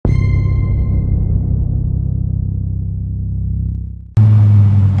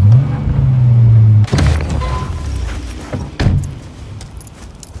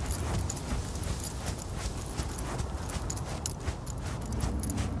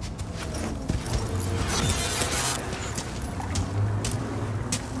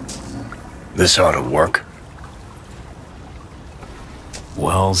This ought to work.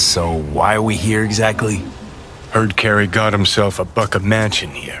 Well, so why are we here exactly? Heard Kerry got himself a bucket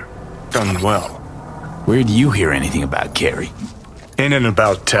mansion here. Done well. Where do you hear anything about Kerry? In and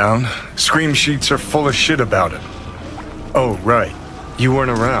about town. Scream sheets are full of shit about him. Oh, right. You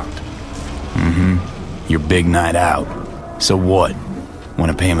weren't around. Your big night out. So what?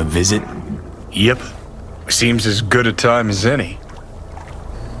 Want to pay him a visit? Yep. Seems as good a time as any.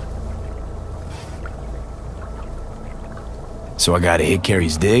 So I gotta hit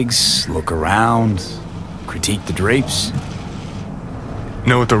Kerry's digs, look around, critique the drapes?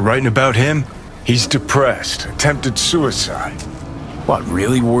 Know what they're writing about him? He's depressed, attempted suicide. What,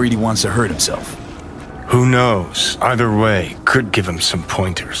 really worried he wants to hurt himself? Who knows? Either way, could give him some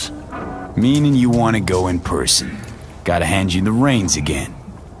pointers. Meaning you want to go in person. Gotta hand you the reins again.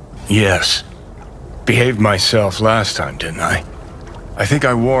 Yes. Behaved myself last time, didn't I? I think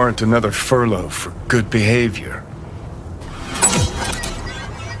I warrant another furlough for good behavior.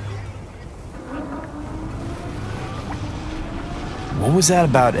 What was that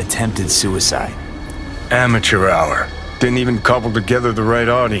about attempted suicide? Amateur hour. Didn't even cobble together the right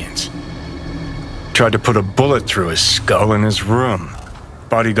audience. Tried to put a bullet through his skull in his room.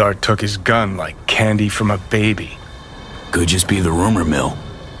 Bodyguard took his gun like candy from a baby. Could just be the rumor mill.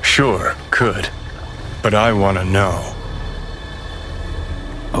 Sure, could. But I want to know.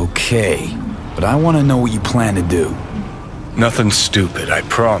 Okay, but I want to know what you plan to do. Nothing stupid, I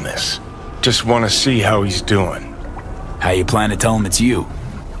promise. Just want to see how he's doing. How you plan to tell him it's you?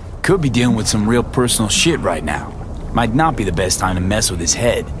 Could be dealing with some real personal shit right now. Might not be the best time to mess with his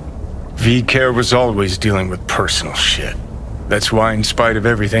head. V-Care was always dealing with personal shit. That's why, in spite of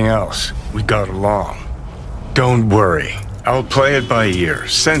everything else, we got along. Don't worry. I'll play it by ear,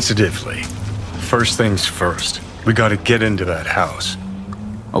 sensitively. First things first. We gotta get into that house.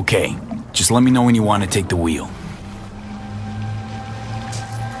 Okay, just let me know when you want to take the wheel.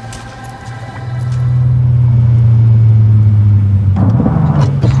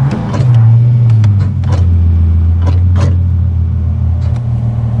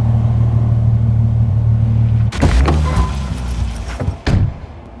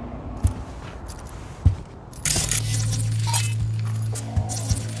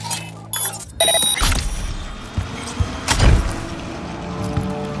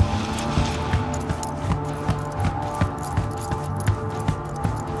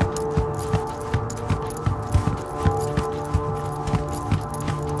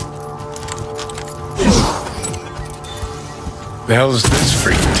 The hell's this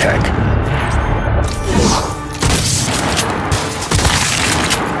freak tech?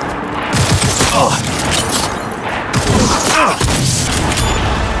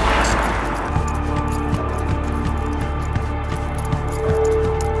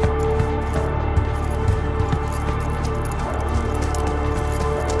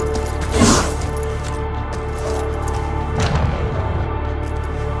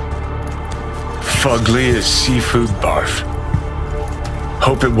 Fugly as seafood barf.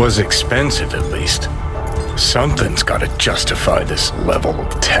 Hope it was expensive, at least. Something's gotta justify this level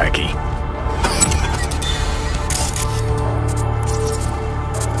of tacky.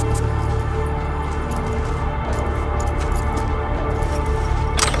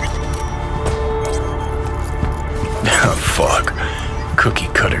 Oh, fuck. Cookie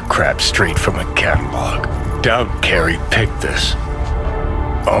cutter crap straight from a catalog. Doubt Kerry picked this.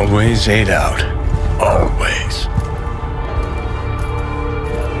 Always ate out. Always.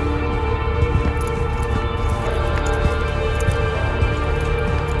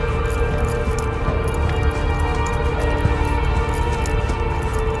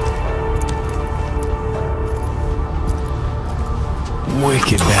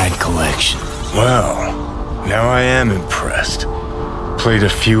 Wicked bad collection. Well, now I am impressed. Played a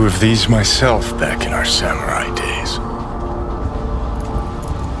few of these myself back in our samurai days.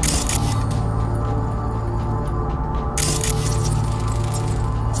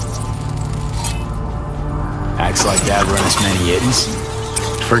 Acts like that run us many Yetis?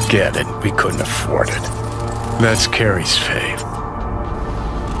 Forget it, we couldn't afford it. That's Kerry's fave.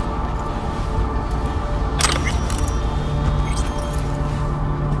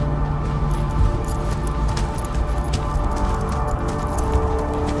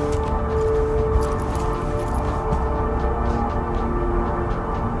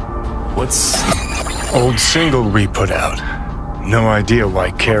 What's... Old single we put out. No idea why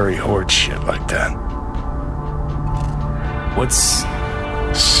Kerry hoards shit like that. What's...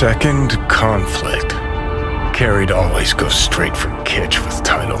 Second Conflict. Kerry'd always go straight for kitsch with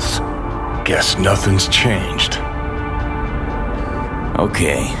titles. Guess nothing's changed.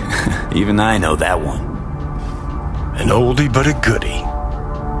 Okay. Even I know that one. An oldie but a goodie.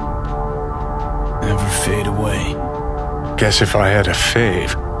 Never fade away. Guess if I had a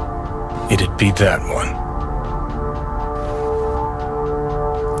fave, it'd be that one.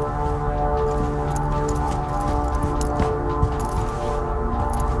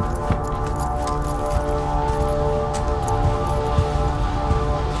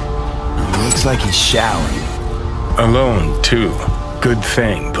 Looks like he's showering. Alone, too. Good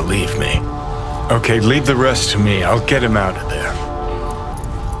thing, believe me. Okay, leave the rest to me. I'll get him out of there.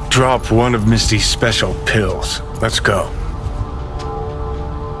 Drop one of Misty's special pills. Let's go.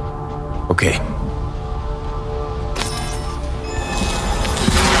 Okay.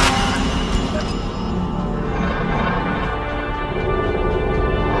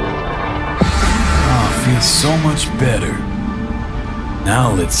 Oh, feels so much better.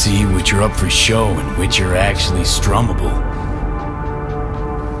 Now let's see which are up for show and which are actually strummable.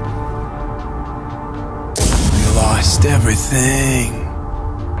 We lost everything.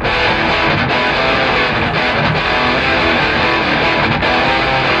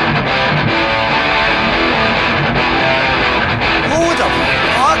 Who the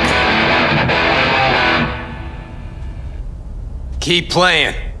fuck? Keep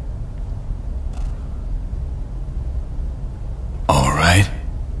playing. All right.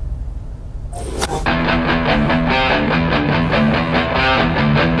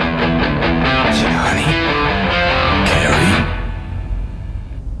 Johnny? Kerry?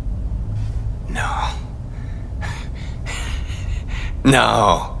 No.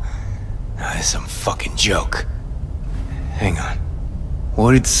 No. That's some fucking joke. Hang on.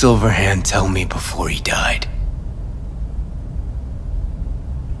 What did Silverhand tell me before he died?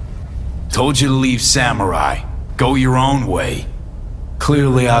 Told you to leave Samurai. Go your own way.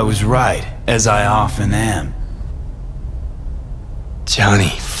 Clearly I was right, as I often am. Johnny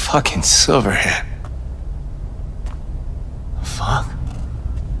fucking Silverhand. Fuck?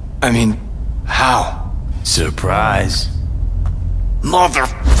 I mean, how? Surprise.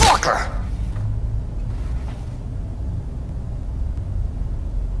 Motherfucker!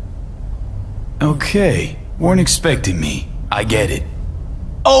 Okay, weren't expecting me. I get it.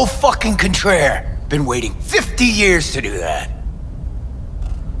 Oh fucking contraire! Been waiting 50 years to do that.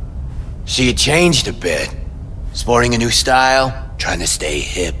 She had changed a bit. Sporting a new style, trying to stay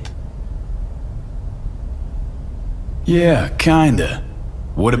hip. Yeah, kinda.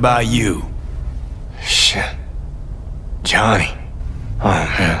 What about you? Shit. Johnny. Oh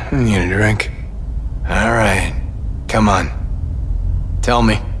man, I need a drink. Alright. Come on. Tell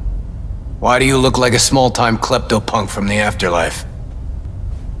me. Why do you look like a small-time klepto-punk from the afterlife?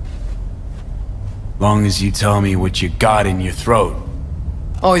 Long as you tell me what you got in your throat.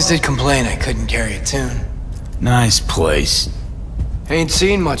 Always did complain I couldn't carry a tune. Nice place. Ain't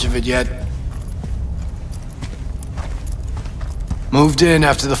seen much of it yet. Moved in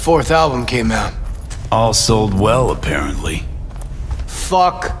after the 4th album came out. All sold well, apparently.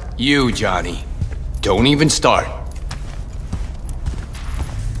 Fuck you, Johnny. Don't even start.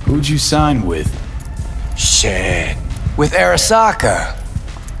 Who'd you sign with? Shit. With Arasaka.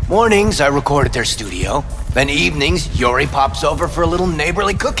 Mornings, I record at their studio. Then evenings, Yuri pops over for a little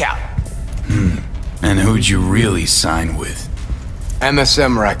neighborly cookout. And who'd you really sign with?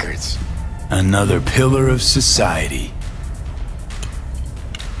 MSM Records. Another pillar of society.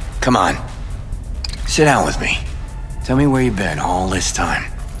 Come on. Sit down with me. Tell me where you've been all this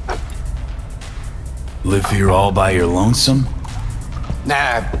time. Live here all by your lonesome?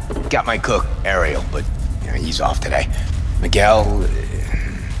 Nah, got my cook, Ariel, but he's off today. Miguel...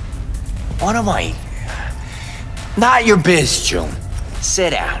 what am I... Not your biz, June.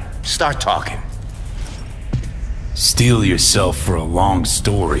 Sit down. Start talking. Steel yourself for a long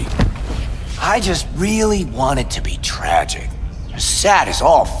story. I just really want it to be tragic. Sad as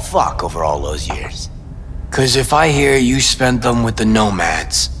all fuck over all those years. 'Cause if I hear you spent them with the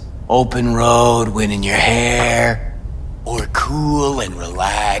Nomads, open road, wind in your hair, or cool and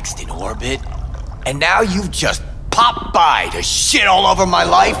relaxed in orbit, and now you've just popped by to shit all over my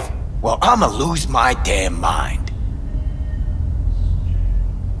life, well, I'ma lose my damn mind.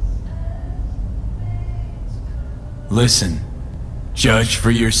 Listen, judge for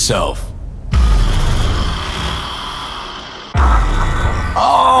yourself.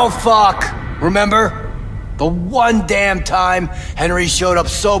 Oh, fuck! Remember? The one damn time Henry showed up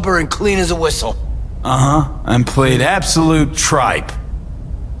sober and clean as a whistle. Uh-huh, and played absolute tripe.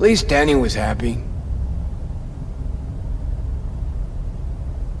 At least Danny was happy.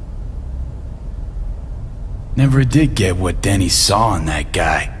 Never did get what Denny saw in that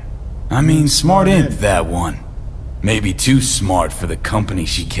guy. I mean, smart imp, that one. Maybe too smart for the company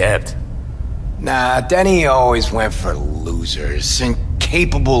she kept. Nah, Denny always went for losers,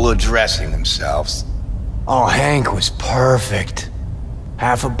 incapable of dressing themselves. Oh, Hank was perfect.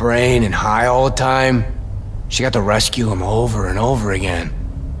 Half a brain and high all the time. She got to rescue him over and over again.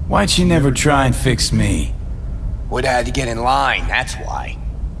 Why'd she never try and fix me? Would have had to get in line, that's why.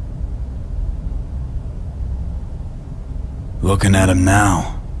 Looking at him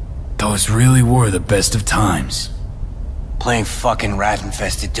now, those really were the best of times. Playing fucking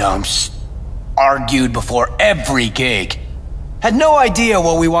rat-infested dumps. Argued before every gig. Had no idea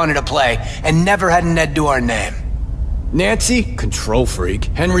what we wanted to play, and never had an Ed to our name. Nancy, control freak.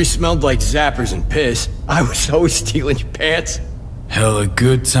 Henry smelled like zappers and piss. I was always stealing your pants. Hella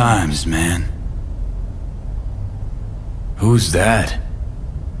good times, man. Who's that?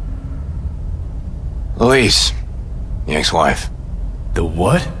 Louise, the ex-wife. The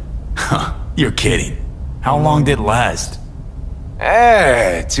what? Huh, you're kidding. How long did it last?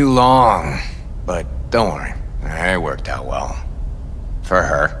 Too long. But don't worry, it worked out well. For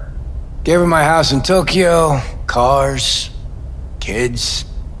her. Gave her my house in Tokyo, cars, kids.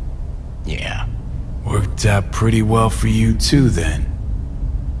 Yeah. Worked out pretty well for you too, then.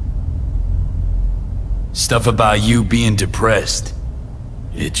 Stuff about you being depressed.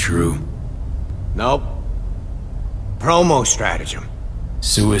 It true? Nope. Promo stratagem.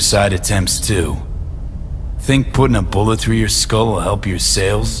 Suicide attempts too. Think putting a bullet through your skull will help your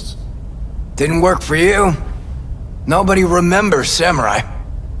sales? Didn't work for you. Nobody remembers Samurai.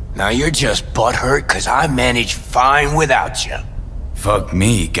 Now you're just butthurt cause I managed fine without you. Fuck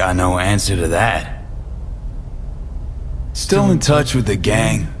me, got no answer to that. Still in touch with the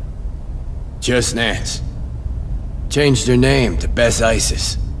gang? Just Nance. Changed her name to Bess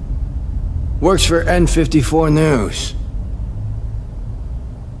Isis. Works for N54 News.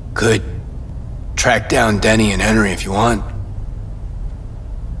 Could track down Denny and Henry if you want.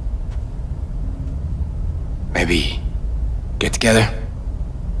 Maybe get together?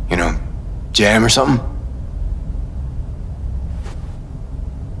 You know, jam or something?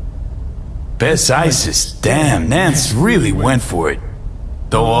 Bess Isis, damn, Nance really went for it.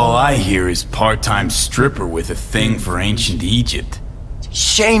 Though all I hear is part-time stripper with a thing for ancient Egypt.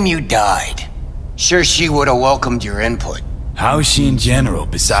 Shame you died. Sure she would have welcomed your input. How is she in general,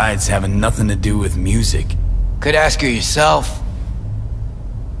 besides having nothing to do with music? Could ask her yourself.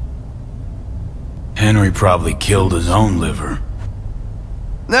 Henry probably killed his own liver.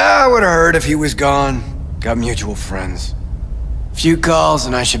 Nah, I would've heard if he was gone. Got mutual friends. Few calls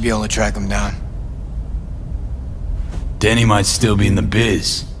and I should be able to track him down. Denny might still be in the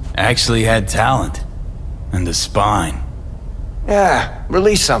biz. Actually had talent. And a spine. Yeah,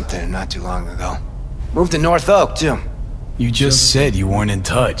 released something not too long ago. Moved to North Oak, too. You just said you weren't in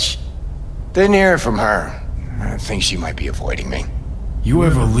touch. Didn't hear from her. I think she might be avoiding me. You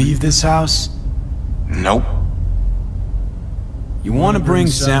ever leave this house? Nope. You want to bring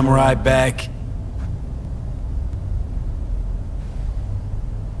Samurai back?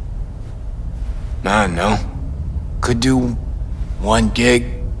 No. Could do one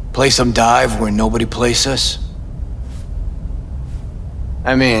gig, play some dive where nobody plays us.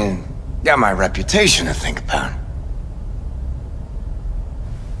 I mean, got my reputation to think about.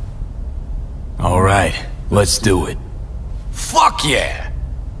 All right, let's do it. Fuck yeah!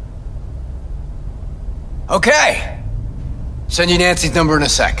 Okay. Send you Nancy's number in a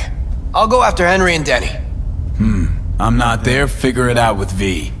sec. I'll go after Henry and Denny. I'm not there, figure it out with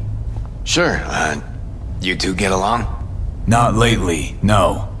V. Sure, you two get along? Not lately,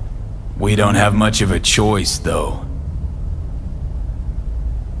 no. We don't have much of a choice, though.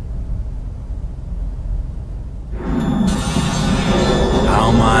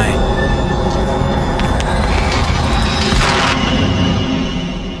 How am I?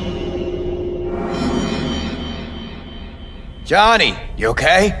 Johnny, you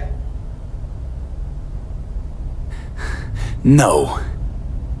okay? No.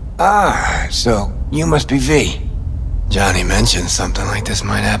 Ah, so you must be V. Johnny mentioned something like this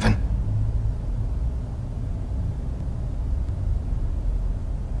might happen.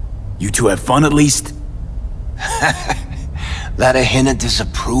 You two have fun at least? That a hint of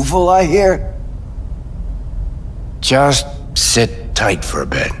disapproval, I hear? Just sit tight for a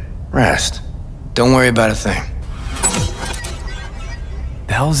bit. Rest. Don't worry about a thing.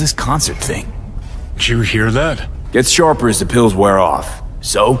 The hell is this concert thing? Did you hear that? Gets sharper as the pills wear off.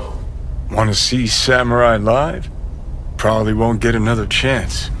 So? Want to see Samurai live? Probably won't get another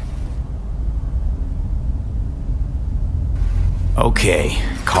chance. Okay,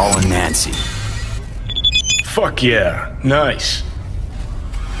 calling Nancy. Fuck yeah, nice.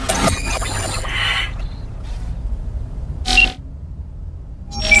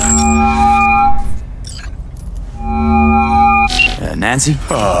 Nancy?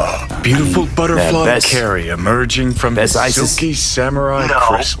 Beautiful butterfly best- Kerry emerging from the best ISIS? silky samurai No,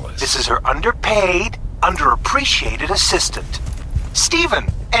 chrysalis. this is her underpaid, underappreciated assistant.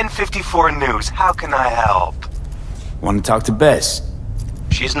 Steven, N54 News, how can I help? Want to talk to Bess?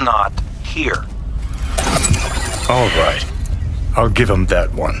 She's not here. All right. I'll give him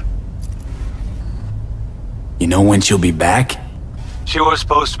that one. You know when she'll be back? She was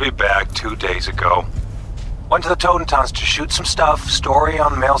supposed to be back 2 days ago. Went to the Totentowns to shoot some stuff, story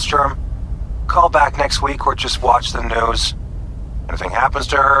on Maelstrom. Call back next week or just watch the news. Anything happens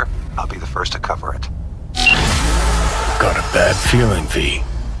to her, I'll be the first to cover it. Got a bad feeling, V.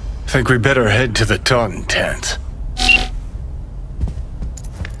 Think we better head to the Taunton tent.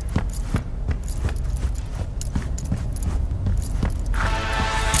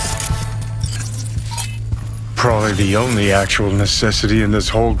 Probably the only actual necessity in this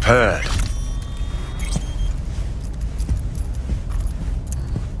whole pad.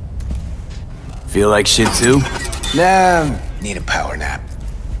 Feel like shit too? Nah, need a power nap.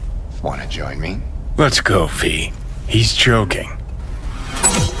 Wanna join me? Let's go, V. He's joking.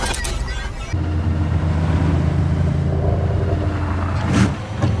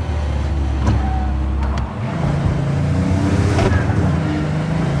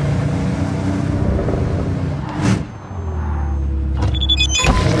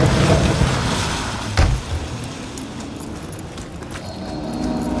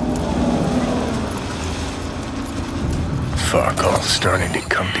 Fuck, all starting to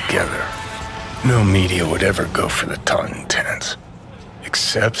come together. No media would ever go for the Taunton tents.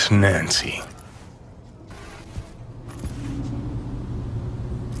 Except Nancy.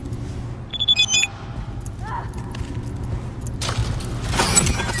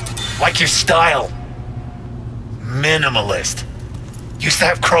 Like your style. Minimalist. Used to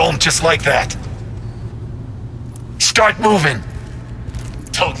have chrome just like that. Start moving.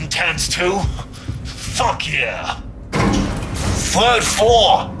 Totem tents too? Fuck yeah. Third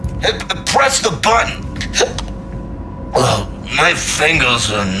floor. Press the button. Oh, my fingers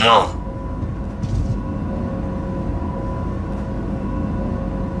are numb.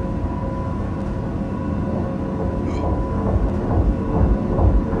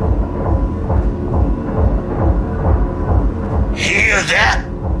 Hear that?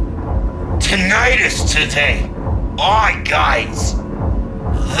 Tinnitus today. Alright, guys.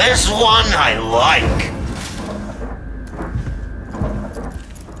 This one I like.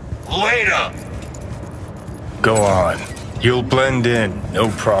 Later. Go on. You'll blend in, no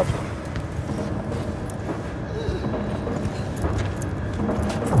problem.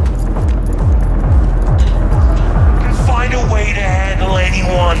 Find a way to handle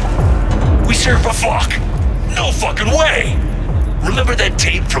anyone. We serve a fuck. No fucking way. Remember that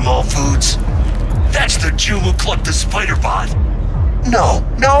tape from All Foods? That's the Jew who clucked the spider bot. No.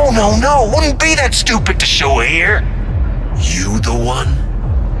 Wouldn't be that stupid to show here. You the one?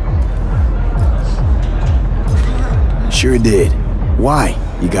 Sure did. Why?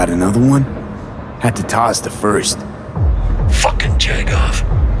 You got another one? Had to toss the first. Fucking Jagoff.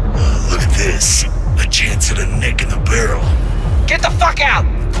 Look at this. A chance at a nick in the barrel. Get the fuck out!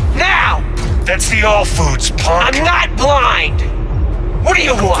 Now! That's the All Foods, punk. I'm not blind! What do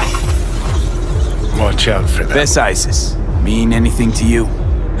you want? Watch out for that. Bess ISIS. Mean anything to you?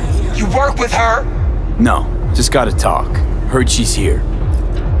 You work with her? No. Just gotta talk. Heard she's here.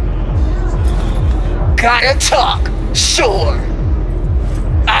 Gotta talk. Sure.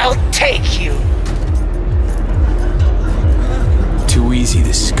 I'll take you. Too easy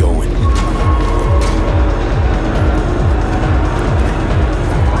this is going.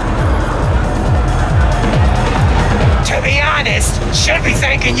 To be honest, should be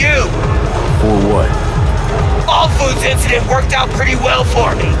thanking you. For what? All Foods incident worked out pretty well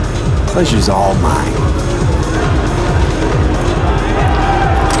for me. Pleasure's all mine.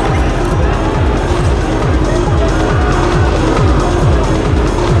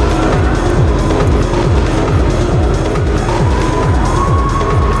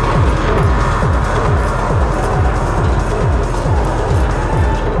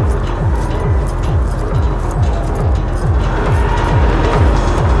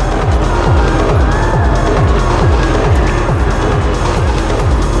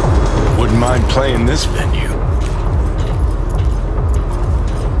 Playing this venue.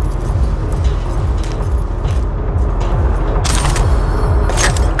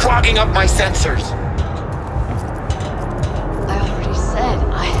 Clogging up my sensors. I already said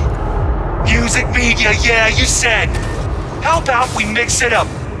Music media, yeah, you said. How about we mix it up?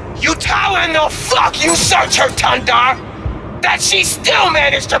 You tell her no fuck you search her, Tundar! That she still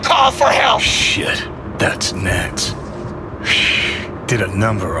managed to call for help! Shit, that's Nance. did a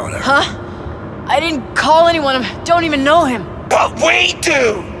number on her. Huh? I didn't call anyone. I don't even know him. But we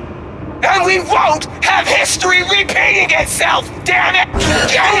do! And we won't have history repeating itself, damn it!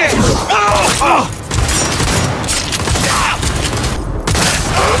 Get it!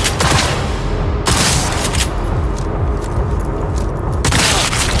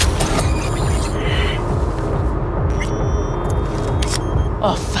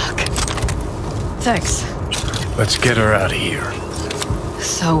 Oh, fuck. Thanks. Let's get her out of here.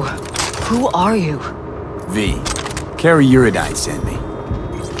 So, who are you? V. Kerry Eurodyne sent me.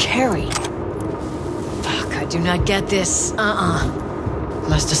 Kerry. Fuck, I do not get this.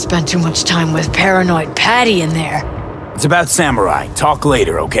 Must have spent too much time with paranoid Patty in there. It's about Samurai. Talk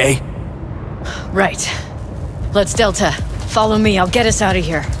later, okay? Right. Let's Delta. Follow me, I'll get us out of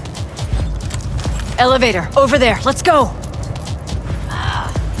here. Elevator, over there, let's go!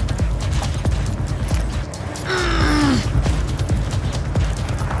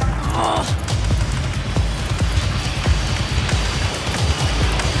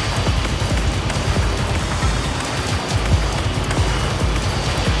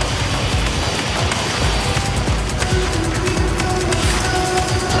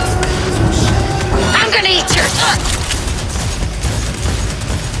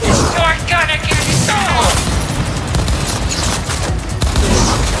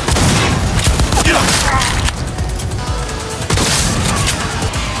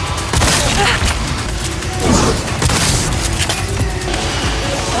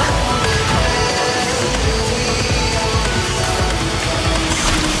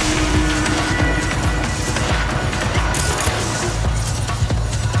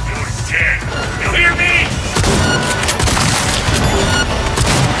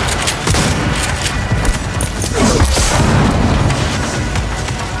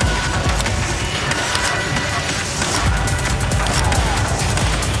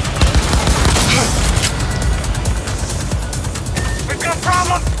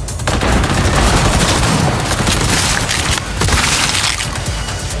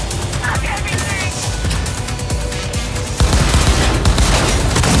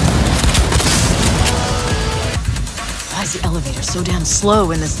 So damn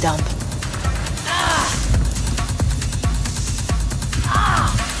slow in this dump.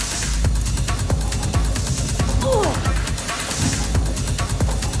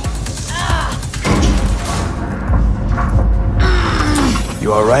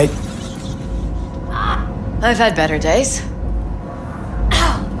 You all right? I've had better days.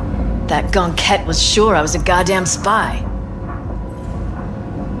 That gunkette was sure I was a goddamn spy.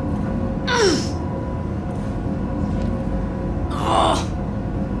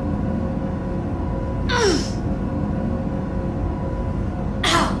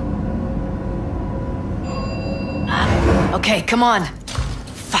 Okay, come on.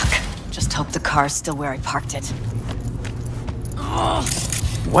 Fuck. Just hope the car's still where I parked it.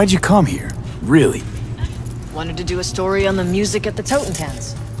 Why'd you come here? Really? Wanted to do a story on the music at the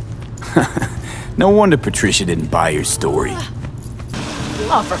Totentans. No wonder Patricia didn't buy your story.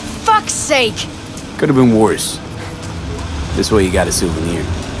 Oh, for fuck's sake! Could have been worse. This way you got a souvenir.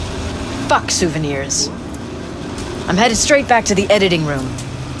 Fuck souvenirs. I'm headed straight back to the editing room.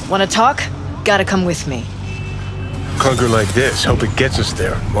 Wanna talk? Gotta come with me. Clunker like this, hope it gets us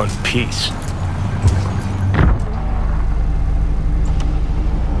there in one piece.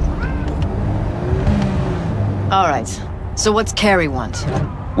 Alright, so what's Kerry want?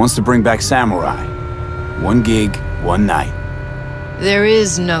 Wants to bring back Samurai. One gig, one night. There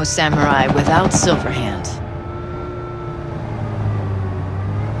is no Samurai without Silverhand.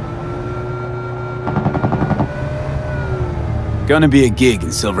 Gonna be a gig in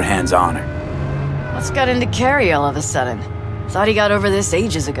Silverhand's honor. What's got into Kerry all of a sudden? Thought he got over this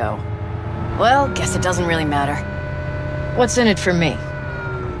ages ago. Well, guess it doesn't really matter. What's in it for me?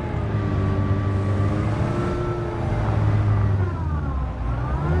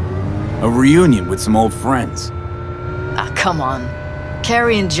 A reunion with some old friends. Ah, come on.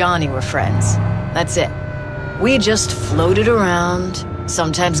 Kerry and Johnny were friends. That's it. We just floated around,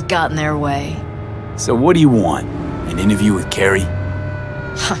 sometimes got in their way. So what do you want? An interview with Kerry?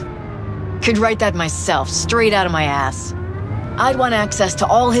 Could write that myself, straight out of my ass. I'd want access to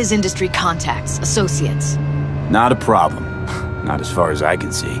all his industry contacts, associates. Not a problem. Not as far as I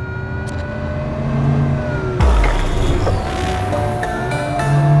can see.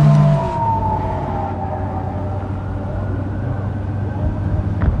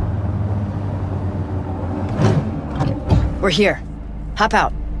 We're here. Hop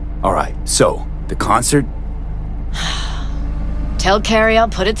out. All right, so, the concert? Tell Kerry I'll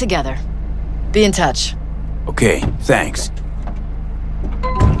put it together. Be in touch. Okay, thanks.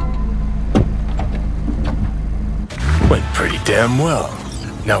 Went pretty damn well.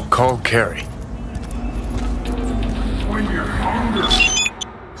 Now call Kerry.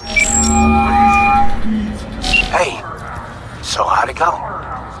 Hey, so how'd it go?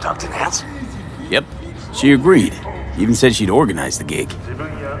 Talk to Nance? Yep, she agreed. Even said she'd organize the gig.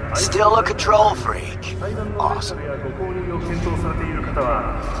 Still a control freak. Awesome.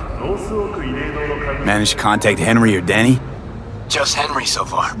 Managed to contact Henry or Denny? Just Henry so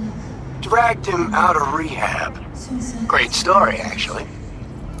far. Dragged him out of rehab. Great story, actually.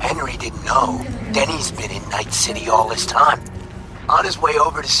 Henry didn't know Denny's been in Night City all this time. On his way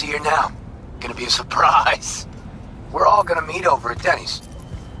over to see her now. Gonna be a surprise. We're all gonna meet over at Denny's.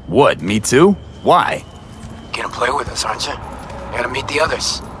 What, me too? Why? Gonna play with us, aren't you? Gotta meet the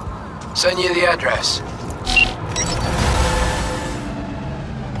others. Send you the address.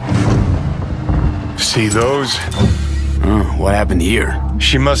 See those? What happened here?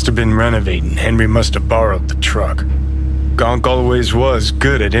 She must have been renovating. Henry must have borrowed the truck. Gonk always was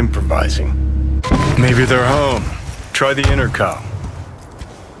good at improvising. Maybe they're home. Try the intercom.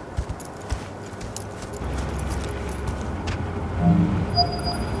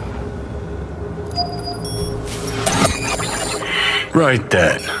 Right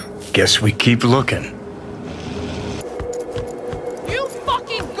then. Guess we keep looking. You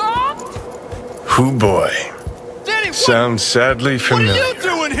fucking gawked? Hoo boy. Danny, Sounds sadly familiar. What are you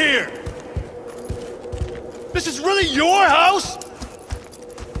doing here? This is really your house?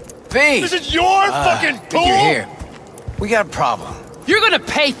 V! This is your fucking pool? You're here. We got a problem. You're gonna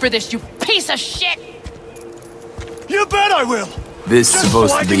pay for this, you piece of shit! You bet I will! This is Just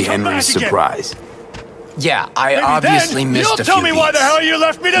supposed so I to can be come Henry's back again. surprise. Yeah, I Maybe obviously then missed you'll a few tell me why the beats. hell you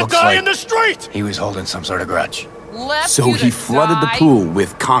left me to Looks die like in the street! He was holding some sort of grudge. So he flooded the pool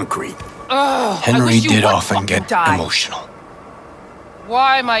with concrete. Henry did often get emotional.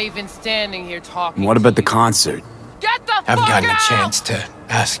 Why am I even standing here talking? And what about the concert? Get the Haven't fuck gotten a out! chance to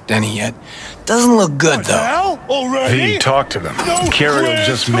ask Denny yet. Doesn't look good, though. Now? Already? V, talk to them. No Kerry will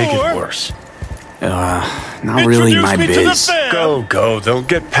just make it tour. worse. Not really my Introduce me to the biz. fam. Go. They'll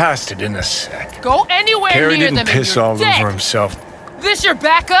get past it in a sec. Go anywhere Kerry near didn't them piss and you're all dead. over himself. This your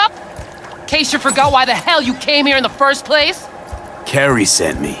backup? In case you forgot why the hell you came here in the first place? Kerry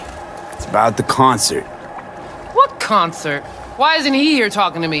sent me. It's about the concert. What concert? Why isn't he here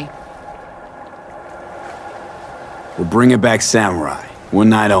talking to me? We're bringing back Samurai. One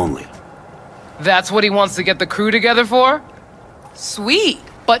night only. That's what he wants to get the crew together for? Sweet,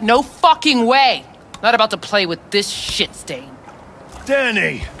 but no fucking way. Not about to play with this shit stain.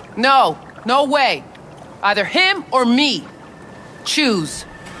 Danny! No way. Either him or me. Choose.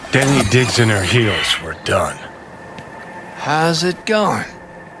 Denny digs in her heels. We're done. How's it going?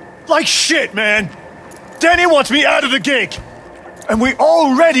 Like shit, man! Danny wants me out of the gig! And we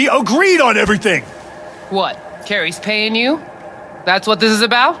already agreed on everything! What? Kerry's paying you? That's what this is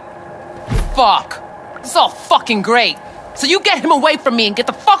about? Fuck. This is all fucking great. So you get him away from me and get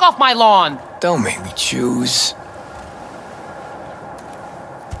the fuck off my lawn. Don't make me choose.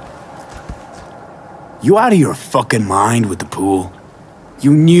 You out of your fucking mind with the pool?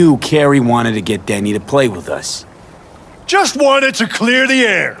 You knew Kerry wanted to get Denny to play with us. Just wanted to clear the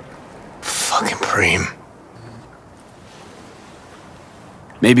air! Fucking Preem.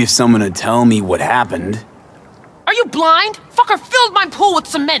 Maybe if someone would tell me what happened. Are you blind? Fucker filled my pool with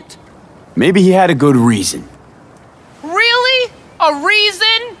cement. Maybe he had a good reason. Really? A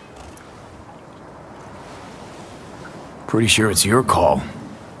reason? Pretty sure it's your call.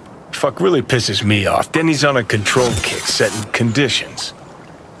 Fuck really pisses me off. Denny's on a control kick, setting conditions.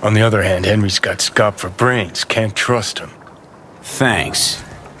 On the other hand, Henry's got scop for brains. Can't trust him. Thanks.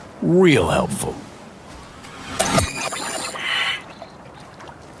 Real helpful.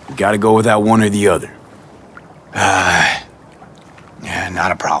 We gotta go without one or the other. Yeah,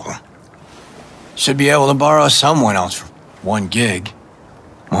 not a problem. Should be able to borrow someone else for one gig.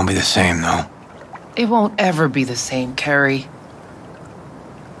 Won't be the same, though. It won't ever be the same, Kerry.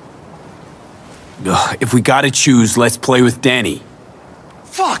 Ugh, if we gotta choose, let's play with Denny.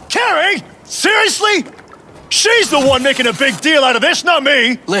 Fuck, Kerry! Seriously? She's the one making a big deal out of this, not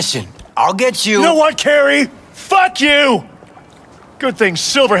me! Listen, I'll get you... You know what, Kerry? Fuck you! Good thing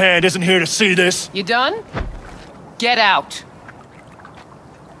Silverhand isn't here to see this. You done? Get out.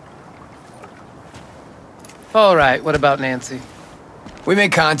 All right, what about Nancy? We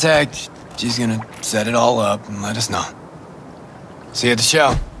made contact. She's gonna set it all up and let us know. See you at the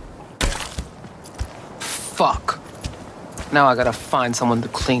show. Fuck. Now I gotta find someone to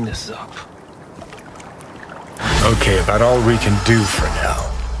clean this up. Okay, about all we can do for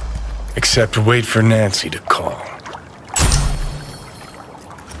now. Except wait for Nancy to call.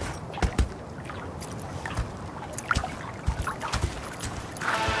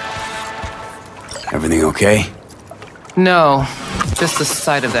 Everything okay? No, just the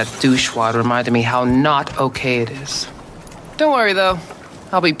sight of that douche wad reminded me how not okay it is. Don't worry, though.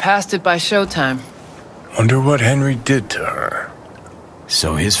 I'll be past it by showtime. Wonder what Henry did to her.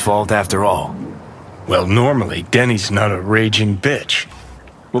 So his fault after all. Well, normally, Denny's not a raging bitch.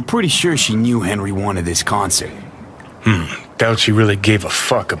 Well, pretty sure she knew Henry wanted this concert. Doubt she really gave a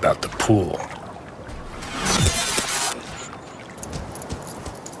fuck about the pool.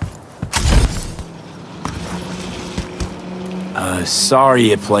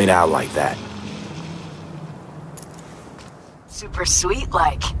 Sorry it played out like that. Super sweet,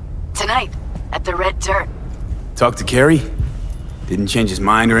 like. Tonight, at the Red Dirt. Talk to Kerry? Didn't change his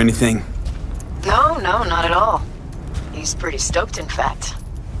mind or anything? No, not at all. He's pretty stoked, in fact.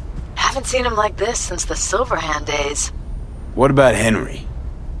 Haven't seen him like this since the Silverhand days. What about Henry?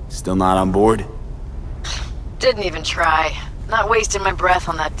 Still not on board? Didn't even try. Not wasting my breath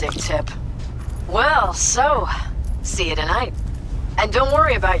on that dick tip. Well, so, see you tonight. And don't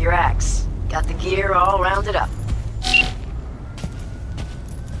worry about your axe. Got the gear all rounded up.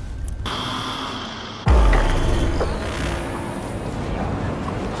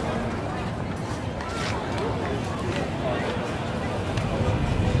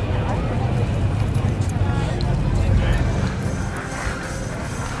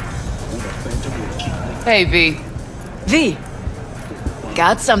 Hey, V. V,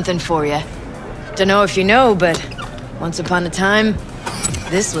 got something for you. Dunno if you know, but once upon a time,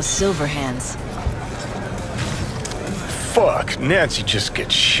 this was Silverhand's. Fuck, Nancy just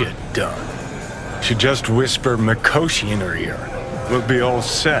gets shit done. She just whisper Mikoshi in her ear. We'll be all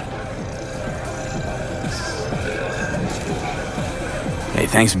set. Hey,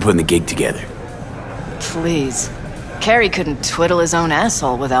 thanks for putting the gig together. Please. Kerry couldn't twiddle his own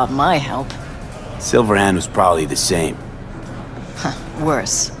asshole without my help. Silverhand was probably the same.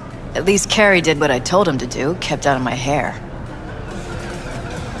 Worse. At least Kerry did what I told him to do, kept out of my hair.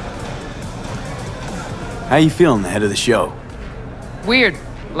 How you feeling ahead of the show? Weird.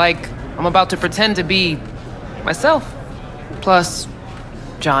 Like, I'm about to pretend to be myself. Plus,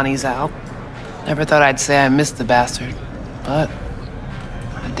 Johnny's out. Never thought I'd say I missed the bastard, but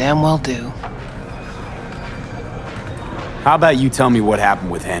I damn well do. How about you tell me what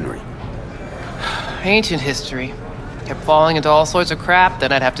happened with Henry? Ancient history. Kept falling into all sorts of crap,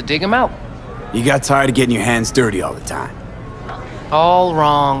 then I'd have to dig him out. You got tired of getting your hands dirty all the time. All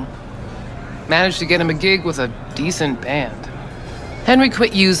wrong. Managed to get him a gig with a decent band. Henry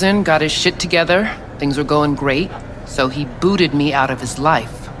quit using, got his shit together, things were going great, so he booted me out of his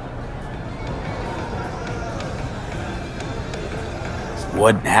life.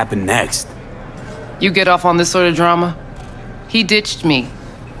 What happened next? You get off on this sort of drama? He ditched me,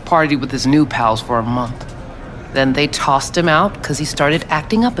 partied with his new pals for a month. Then they tossed him out because he started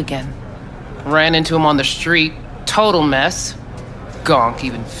acting up again. Ran into him on the street, total mess. Gonk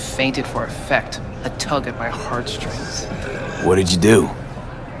even fainted for effect, a tug at my heartstrings. What did you do?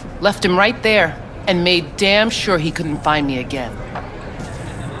 Left him right there, and made damn sure he couldn't find me again.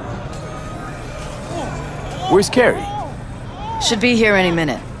 Where's Kerry? Should be here any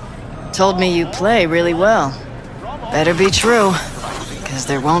minute. Told me you play really well. Better be true, because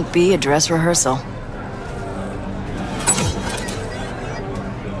there won't be a dress rehearsal.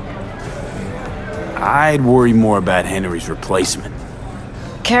 I'd worry more about Henry's replacement.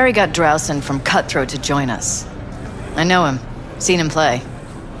 Kerry got Drowson from Cutthroat to join us. I know him. Seen him play.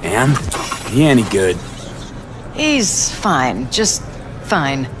 And? He any good? He's fine. Just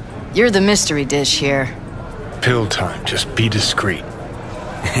fine. You're the mystery dish here. Pill time, just be discreet.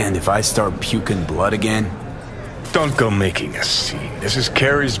 And if I start puking blood again? Don't go making a scene. This is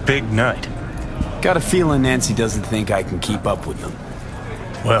Kerry's big night. Got a feeling Nancy doesn't think I can keep up with them.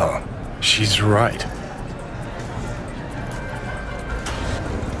 Well, she's right.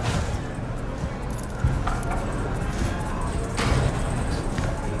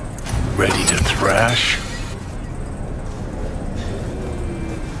 Ready to thrash?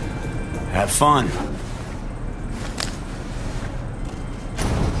 Have fun.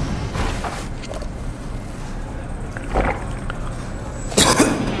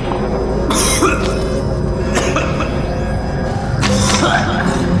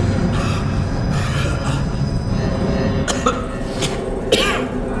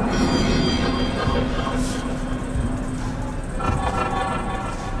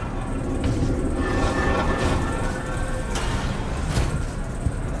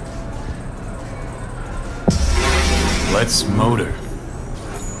 Let's motor.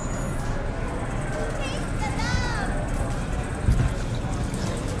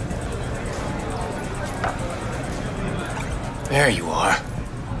 There you are.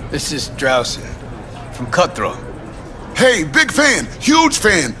 This is Drowson. from Cutthroat. Hey, big fan, huge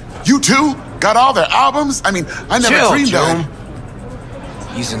fan. You too? Got all their albums? I mean, I never Chill, dreamed Joan.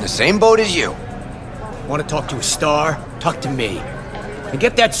 that. He's in the same boat as you. Want to talk to a star? Talk to me. And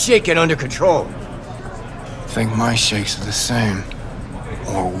get that shaking under control. Think my shakes are the same.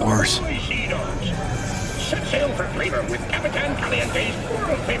 Or worse. Set sail for flavor with Capitan Caliente's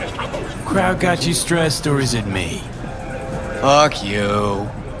world-famous tacos. Crowd got you stressed, or is it me? Fuck you.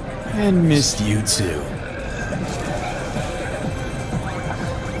 And missed you too.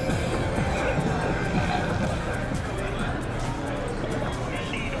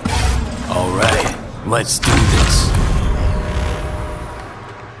 All right, let's do this.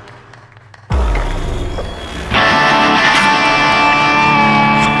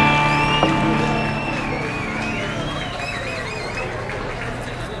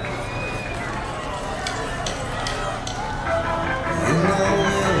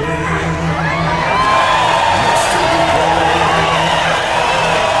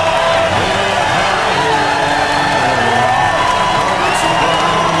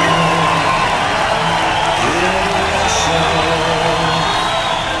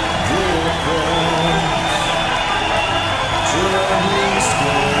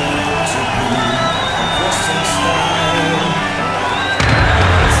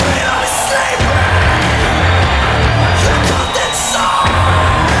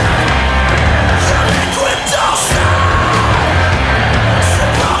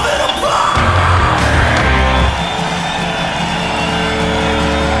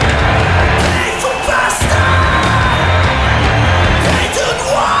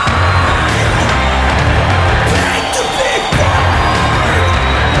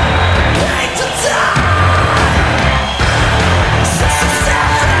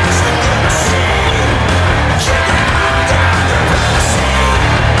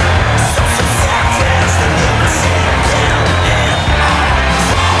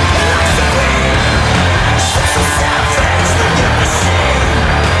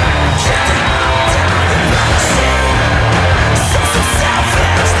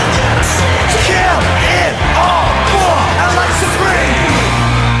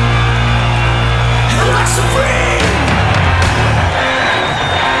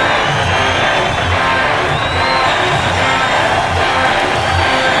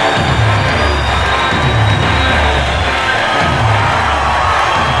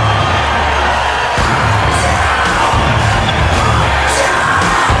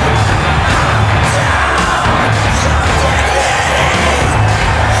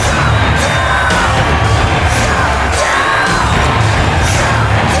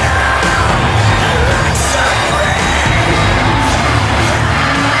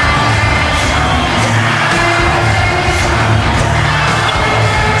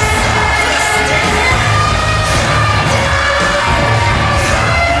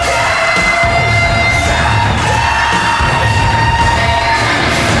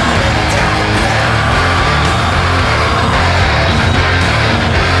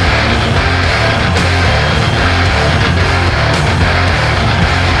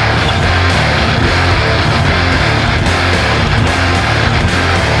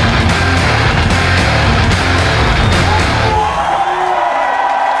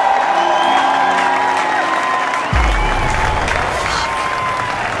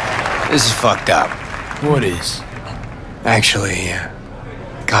 This is fucked up. What is? Actually,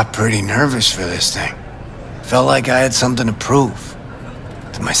 got pretty nervous for this thing. Felt like I had something to prove.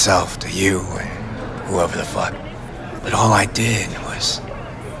 To myself, to you, and whoever the fuck. But all I did was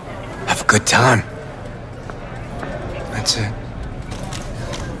have a good time. That's it.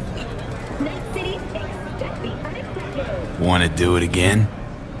 Want to do it again?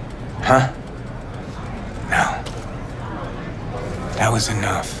 Huh? No. That was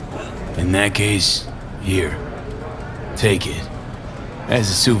enough. In that case, here. Take it. As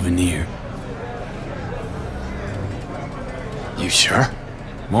a souvenir. You sure?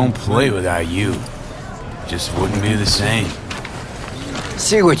 Won't play without you. Just wouldn't be the same.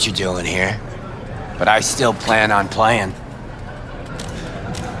 See what you're doing here. But I still plan on playing.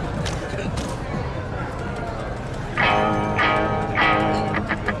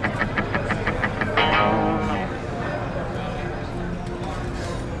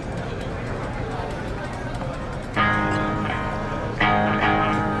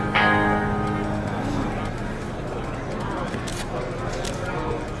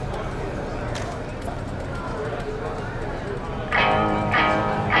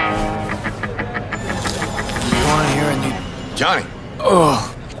 Johnny.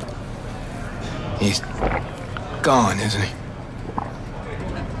 Oh. He's gone, isn't he?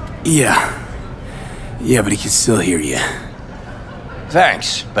 Yeah. Yeah, but he can still hear you.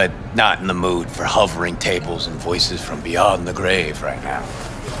 Thanks, but not in the mood for hovering tables and voices from beyond the grave right now.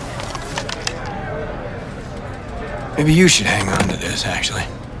 Maybe you should hang on to this, actually.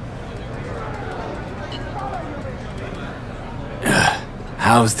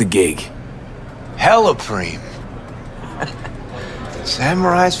 How's the gig? Hella preem.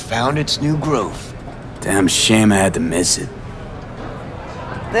 Samurai's found its new groove. Damn shame I had to miss it.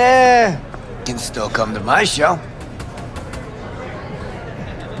 Can still come to my show.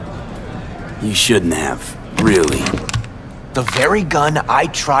 You shouldn't have, really. The very gun I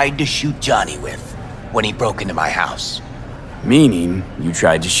tried to shoot Johnny with when he broke into my house. Meaning, you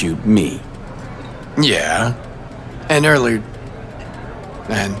tried to shoot me. Yeah. And earlier...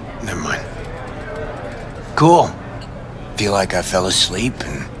 And never mind. Cool. Feel like I fell asleep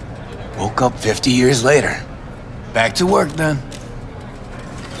and woke up 50 years later. Back to work then.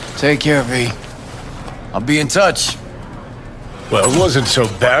 Take care, V. I'll be in touch. Well, it wasn't so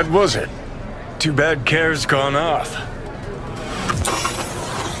bad, was it? Too bad Care's gone off.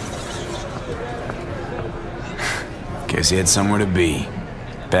 Guess he had somewhere to be.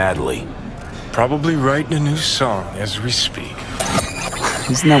 Badly. Probably writing a new song as we speak.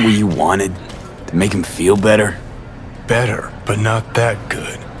 Isn't that what you wanted? To make him feel better? Better, but not that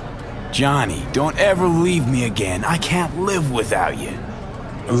good. Johnny, don't ever leave me again. I can't live without you.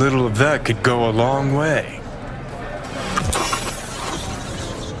 A little of that could go a long way.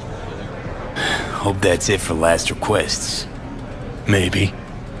 Hope that's it for last requests. Maybe.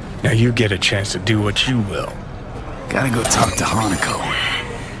 Now you get a chance to do what you will. Gotta go talk to Hanako.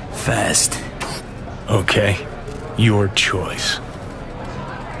 Fast. Okay. Your choice.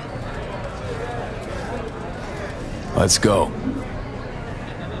 Let's go.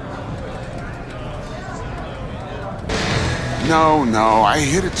 No, I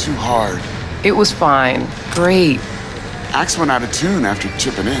hit it too hard. It was fine. Great. Axe went out of tune after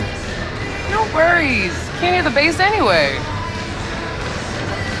chipping in. No worries. Can't hear the bass anyway.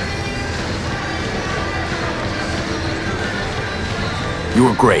 You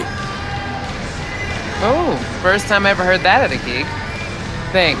were great. Oh, first time I ever heard that at a gig.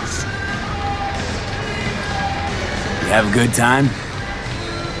 Thanks. You have a good time?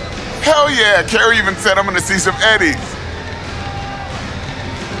 Hell yeah, Kerry even said I'm gonna see some Eddies.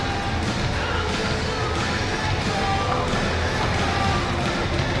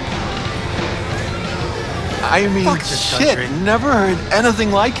 I mean, shit, never heard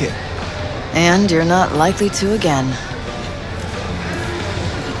anything like it. And you're not likely to again.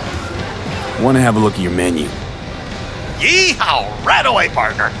 Want to have a look at your menu? Yeehaw! Right away,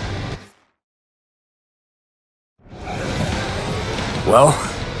 partner. Well,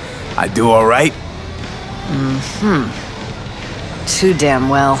 I do all right? Too damn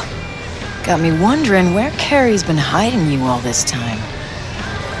well. Got me wondering where Kerry's been hiding you all this time.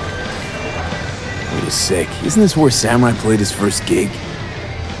 Wait a sec. Isn't this where Samurai played his first gig?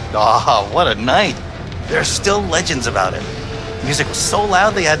 Ah, what a night. There's still legends about it. Music was so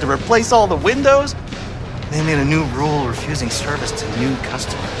loud they had to replace all the windows. They made a new rule refusing service to new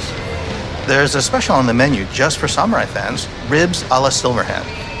customers. There's a special on the menu just for samurai fans. Ribs a la Silverhand.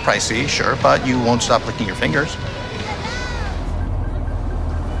 Pricey, sure, but you won't stop licking your fingers.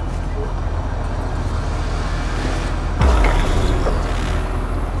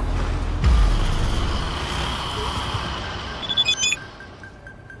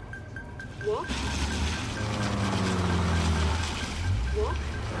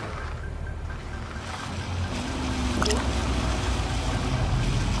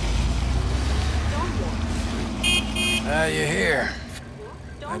 You're here.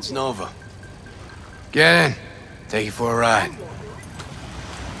 That's Nova. Get in. Take you for a ride.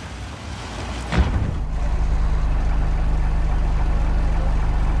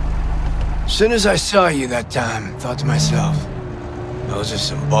 As soon as I saw you that time, thought to myself, those are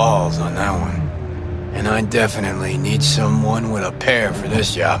some balls on that one. And I definitely need someone with a pair for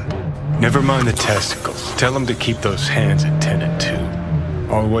this job. Never mind the testicles. Tell him to keep those hands attended to.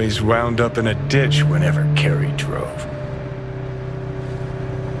 Always wound up in a ditch whenever Kerry drove.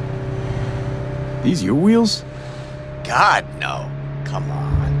 These your wheels? God, no. Come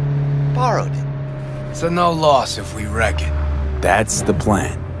on. Borrowed it. So no loss if we wreck it. That's the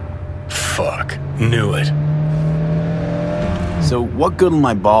plan. Fuck. Knew it. So what good will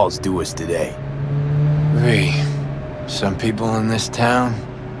my balls do us today? V, some people in this town,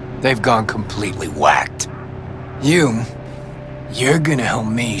 they've gone completely whacked. You're gonna help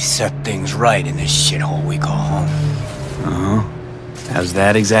me set things right in this shithole we call home. Uh-huh. How's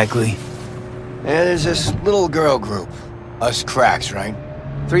that exactly? Yeah, there's this little girl group. Us cracks, right?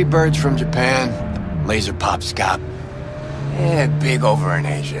 3 birds from Japan, Laser Pop Scop. Yeah, big over in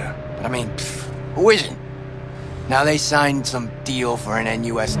Asia. But I mean, who isn't? Now they signed some deal for an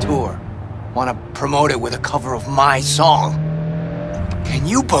NUS tour. Want to promote it with a cover of my song. Can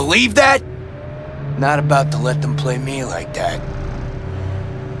you believe that? Not about to let them play me like that.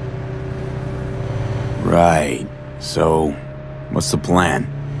 Right. So, what's the plan?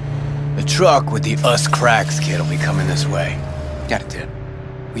 The truck with the Us Cracks kid will be coming this way. Got a tip.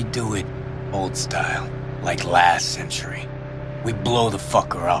 We do it old style, like last century. We blow the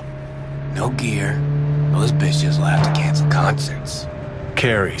fucker up. No gear. Those bitches will have to cancel concerts.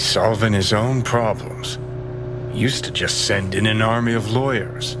 Kerry solving his own problems. Used to just send in an army of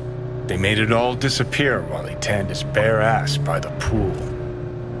lawyers. They made it all disappear while he tanned his bare ass by the pool.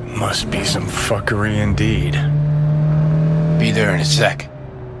 Must be some fuckery indeed. Be there in a sec.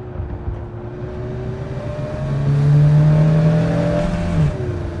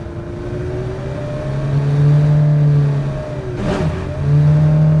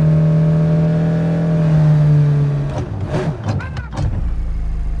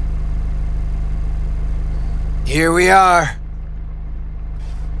 Here we are.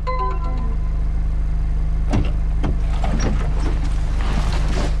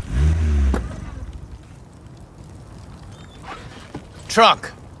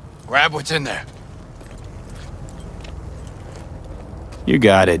 Trunk. Grab what's in there. You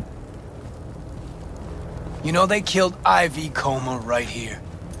got it. You know they killed Ivy Coma right here.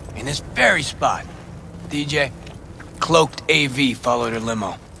 In this very spot. DJ, cloaked AV followed her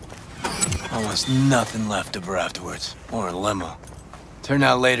limo. Almost nothing left of her afterwards. Or a limo. Turned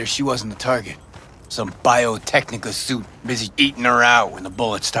out later she wasn't the target. Some Biotechnica suit busy eating her out when the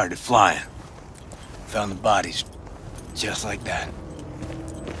bullets started flying. Found the bodies just like that.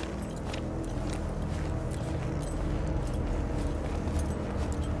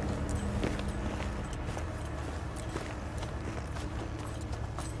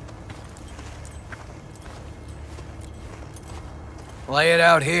 Lay it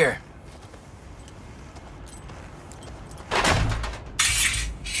out here.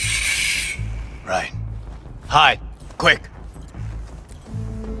 Right. Hide. Quick.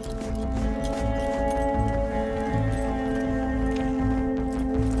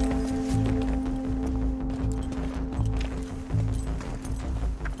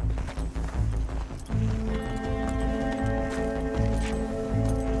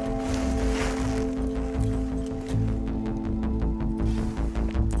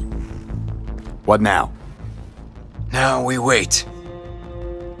 What now? Now we wait.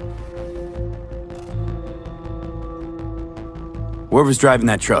 Whoever's driving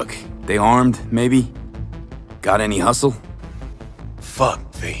that truck, they armed, maybe? Got any hustle? Fuck,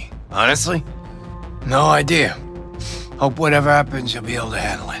 V. Honestly? No idea. Hope whatever happens, you'll be able to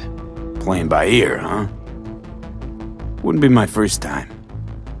handle it. Playing by ear, huh? Wouldn't be my first time.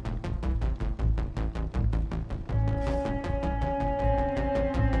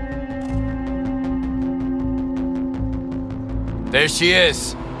 There she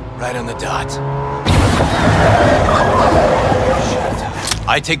is. Right on the dot.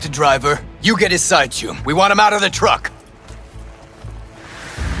 I take the driver, you get his side tune. We want him out of the truck.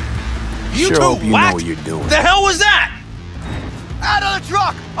 You sure hope you know what you're doing. The hell was that? Out of the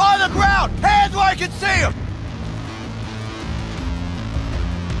truck! On the ground! Hands where I can see him!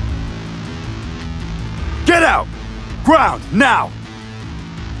 Get out! Ground, now!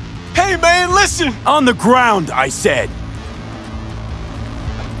 Hey man, listen! On the ground, I said!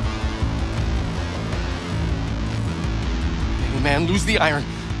 Man, lose the iron.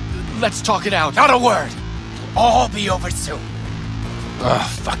 Let's talk it out. Not a word. It'll all be over soon. Ugh,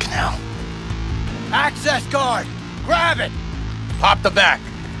 fucking hell. Access card! Grab it! Pop the back.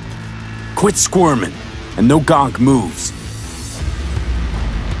 Quit squirming, and no gonk moves.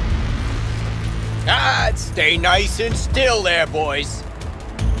 Stay nice and still there, boys.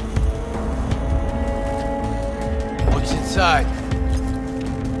 What's inside?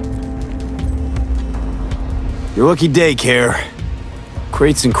 Your lucky day, Kerr.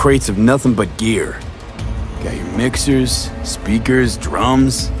 Crates and crates of nothing but gear. Got your mixers, speakers,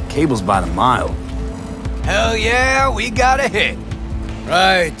 drums, cables by the mile. Hell yeah, we got a hit.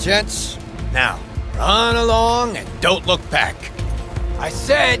 Right, gents. Now, run along and don't look back. I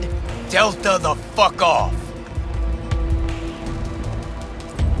said, Delta the fuck off.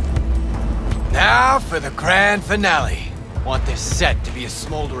 Now for the grand finale. Want this set to be a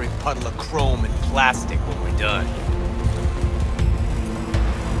smoldering puddle of chrome and plastic when we're done.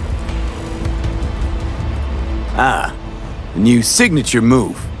 Ah, a new signature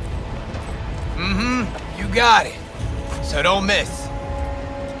move. Mm-hmm, you got it. So don't miss.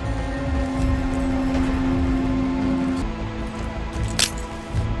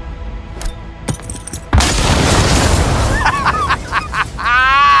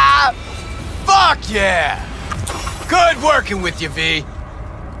 yeah! Good working with you, V.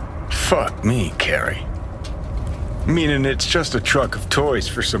 Fuck me, Kerry. Meaning it's just a truck of toys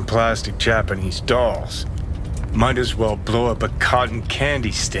for some plastic Japanese dolls. Might as well blow up a cotton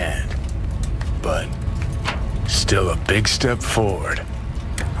candy stand. But still a big step forward.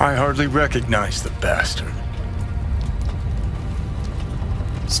 I hardly recognize the bastard.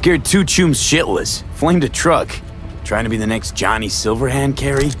 Scared two chooms shitless, flamed a truck. Trying to be the next Johnny Silverhand,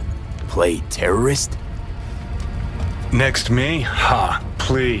 Kerry? Play terrorist? Next me? Ha,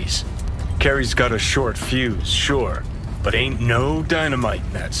 please. Kerry's got a short fuse, sure, but ain't no dynamite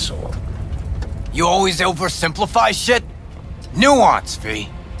in that soul. You always oversimplify shit? Nuance, V.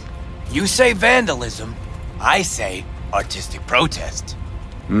 You say vandalism, I say artistic protest.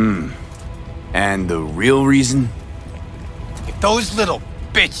 And the real reason? If those little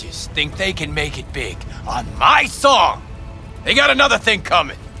bitches think they can make it big on my song, they got another thing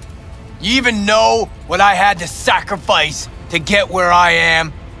coming. You even know what I had to sacrifice to get where I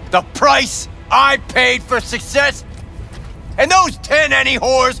am? The price I paid for success? And those 10 any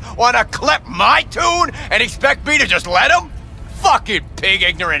whores wanna clip my tune and expect me to just let them? Fucking pig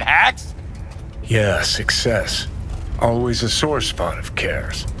ignorant hacks! Yeah, success. Always a sore spot of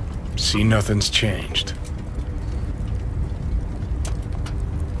Cares. See, nothing's changed.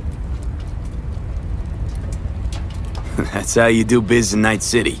 That's how you do biz in Night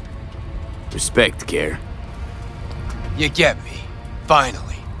City. Respect, Care. You get me.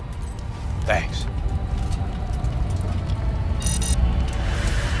 Finally. Thanks.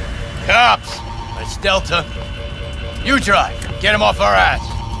 Cops! It's Delta. You drive. Get him off our ass.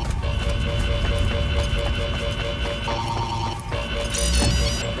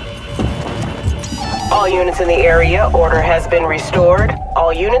 All units in the area, order has been restored.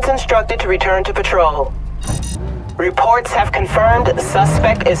 All units instructed to return to patrol. Reports have confirmed the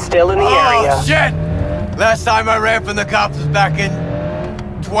suspect is still in the area. Oh, shit! Last time I ran from the cops was back in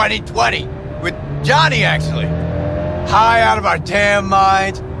 2020. With Johnny, actually. High out of our damn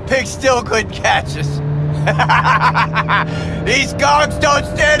minds. Pigs still couldn't catch us. These gongs don't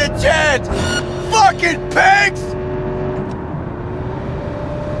stand a chance! Fucking pigs!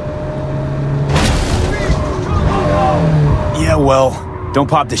 Yeah, well, don't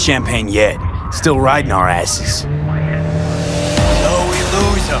pop the champagne yet. Still riding our asses. So we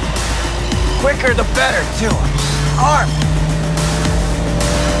lose them. Quicker the better, too. Armed.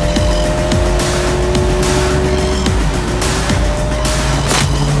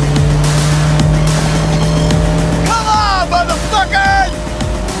 Come on, motherfuckers!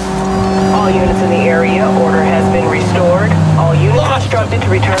 All units in the area, order has been restored. All units instructed to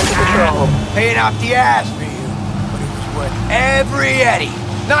return to patrol. Paying off the ass for you, but it was worth every eddy.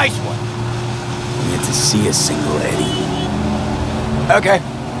 Nice one. Yet to see a single Eddie. Okay.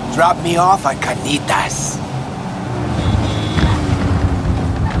 Drop me off at Canitas.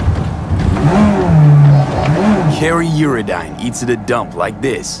 Kerry Eurodyne eats at a dump like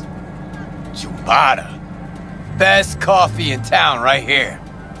this. Chubata. Best coffee in town right here.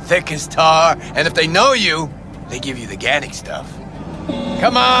 Thick as tar, and if they know you, they give you the organic stuff.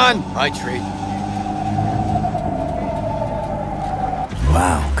 Come on, my treat.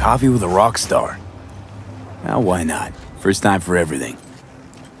 Wow, coffee with a rock star. Well, why not? First time for everything.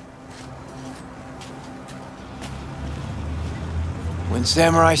 When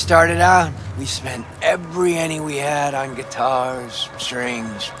Samurai started out, we spent every penny we had on guitars,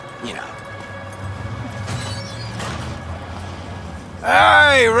 strings, you know.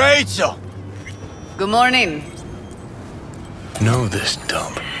 Hey, Rachel! Good morning. Know this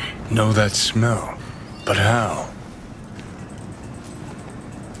dump. Know that smell. But how?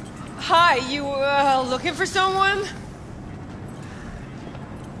 Hi, you, looking for someone?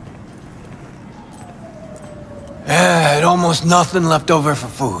 Had almost nothing left over for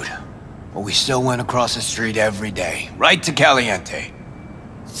food. But we still went across the street every day, right to Caliente.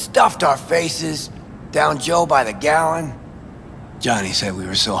 Stuffed our faces, down Joe by the gallon. Johnny said we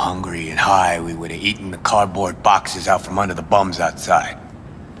were so hungry and high we would have eaten the cardboard boxes out from under the bums outside.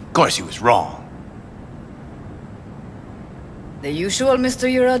 Of course, he was wrong. The usual,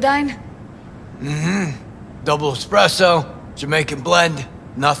 Mr. Eurodyne? Mm-hmm. Double espresso, Jamaican blend,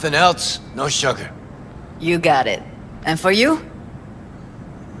 nothing else, no sugar. You got it. And for you?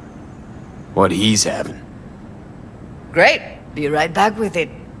 What he's having. Great. Be right back with it.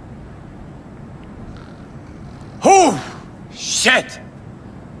 Whew! Shit!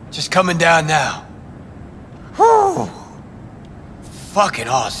 Just coming down now. Whew! Fucking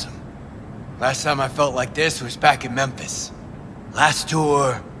awesome. Last time I felt like this was back in Memphis. Last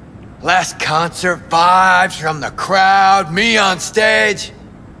tour, last concert, vibes from the crowd, me on stage.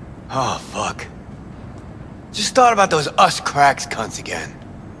 Oh, fuck. Just thought about those us cracks cunts again.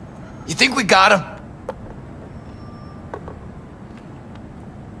 You think we got them?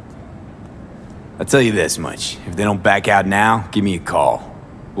 I'll tell you this much. If they don't back out now, give me a call.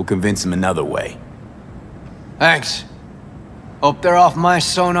 We'll convince them another way. Thanks. Hope they're off my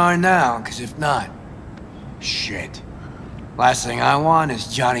sonar now, because if not... shit. Last thing I want is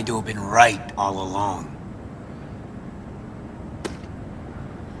Johnny to have been right all along.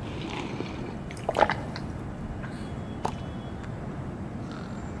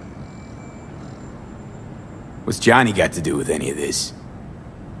 What's Johnny got to do with any of this?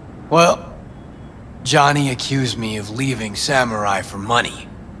 Well, Johnny accused me of leaving Samurai for money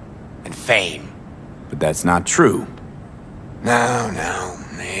and fame. But that's not true. No,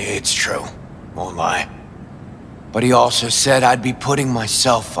 it's true. Won't lie. But he also said I'd be putting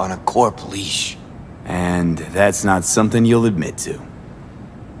myself on a corp leash. And that's not something you'll admit to.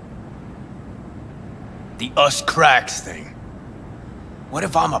 The us cracks thing. What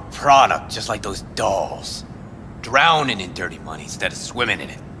if I'm a product just like those dolls? Drowning in dirty money instead of swimming in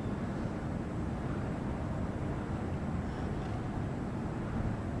it.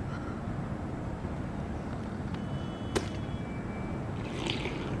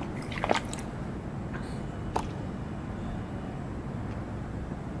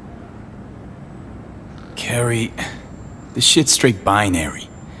 Kerry, this shit's straight binary.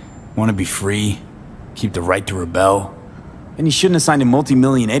 Want to be free, keep the right to rebel. And he shouldn't have signed a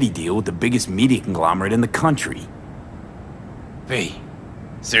multi-million Eddie deal with the biggest media conglomerate in the country. V,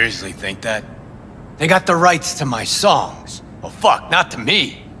 seriously think that? They got the rights to my songs. Well, fuck, not to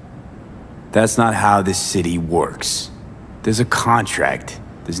me. That's not how this city works. There's a contract.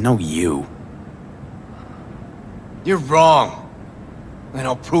 There's no you. You're wrong. And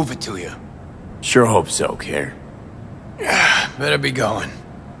I'll prove it to you. Sure hope so, Kerr. Better be going.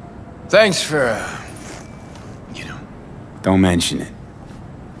 Thanks for, Don't mention it.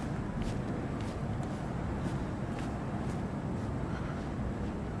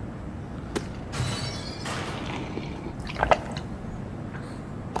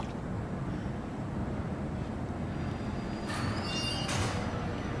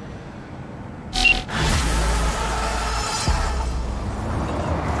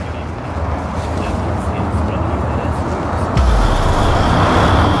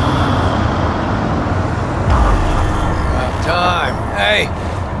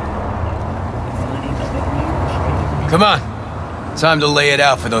 Come on. Time to lay it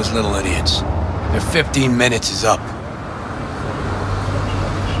out for those little idiots. Their 15 minutes is up.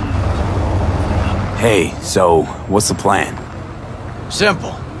 Hey, so, what's the plan?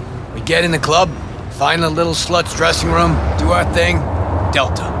 Simple. We get in the club, find the little slut's dressing room, do our thing,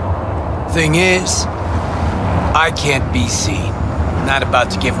 Delta. Thing is, I can't be seen. I'm not about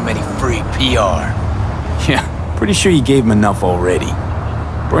to give him any free PR. Yeah, pretty sure you gave him enough already.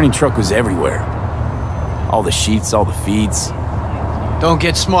 Burning truck was everywhere. All the sheets, all the feeds. Don't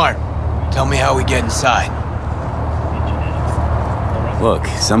get smart. Tell me how we get inside. Look,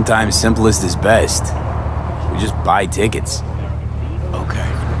 sometimes simplest is best. We just buy tickets. Okay.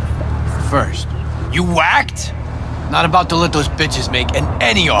 First, you whacked? Not about to let those bitches make an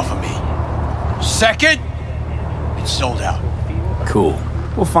any off of me. Second, it's sold out. Cool.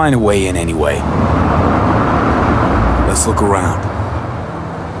 We'll find a way in anyway. Let's look around.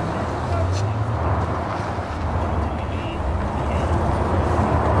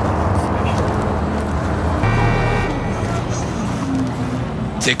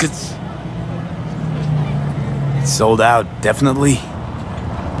 Tickets? It's sold out, definitely?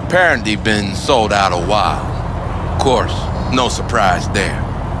 Apparently been sold out a while. Of course, no surprise there.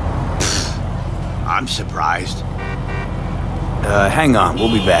 I'm surprised. Hang on,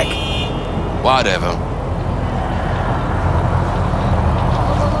 we'll be back. Whatever.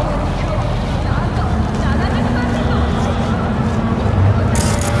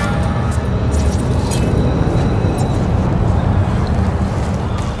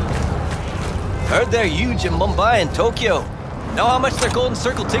 Heard they're huge in Mumbai and Tokyo. Know how much their Golden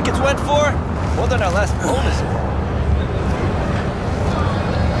Circle tickets went for? More than our last bonus.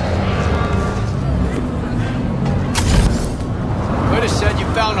 Could have said you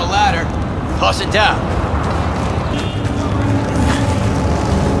found a ladder. Toss it down.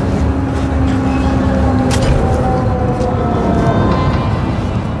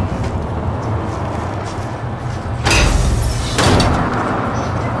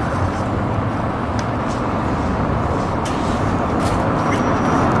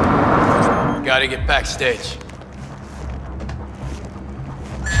 Gotta get backstage.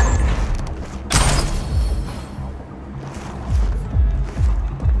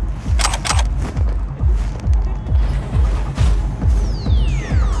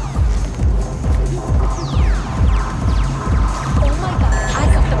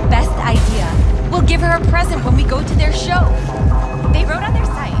 their show. They wrote on their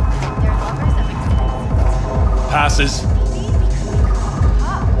site that they're lovers of expensive. Passes.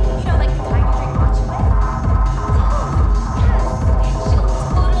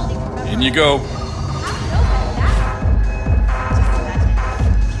 In you go.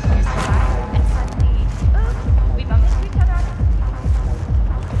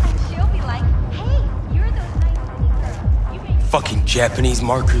 Fucking Japanese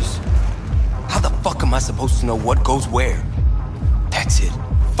markers. How the fuck am I supposed to know what goes where? That's it.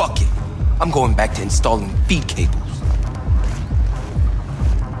 Fuck it. I'm going back to installing feed cables.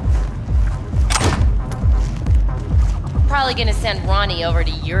 Probably gonna send Ronnie over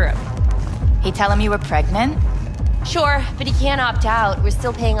to Europe. He tell him you were pregnant? Sure, but he can't opt out. We're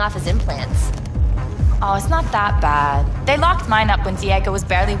still paying off his implants. Oh, it's not that bad. They locked mine up when Diego was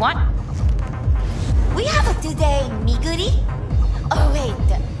barely 1. We have a today, Miguri? Oh wait,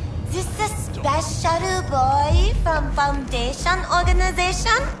 this is a special boy from Foundation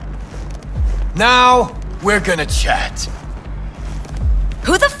Organization? Now, we're gonna chat.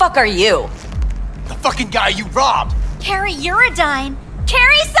 Who the fuck are you? The fucking guy you robbed! Kerry Eurodyne!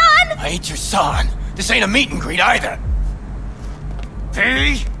 Kerry-san! I ain't your son. This ain't a meet and greet either.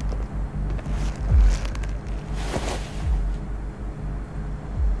 V?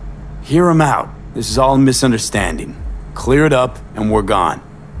 Hear him out. This is all a misunderstanding. Clear it up, and we're gone.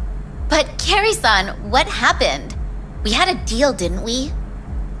 But Kerry-san, what happened? We had a deal, didn't we?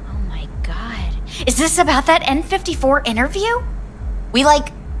 Oh my god. Is this about that N54 interview? We,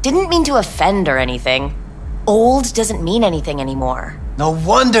 didn't mean to offend or anything. Old doesn't mean anything anymore. No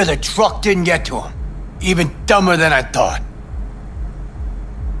wonder the truck didn't get to him. Even dumber than I thought.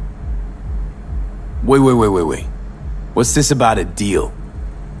 Wait. What's this about a deal?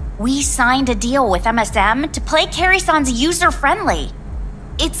 We signed a deal with MSM to play Kerry-san's user-friendly.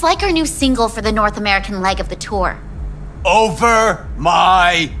 It's like our new single for the North American leg of the tour. Over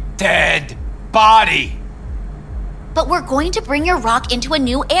my dead body. But we're going to bring your rock into a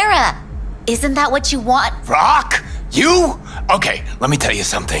new era. Isn't that what you want? Rock? You? Okay, let me tell you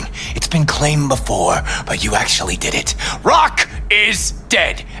something. It's been claimed before, but you actually did it. Rock is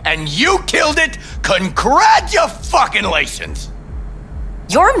dead, and you killed it. Congratulations!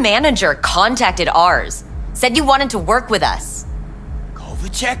 Your manager contacted ours. Said you wanted to work with us.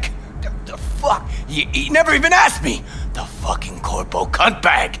 Kovacic? The fuck? He never even asked me. The fucking corpo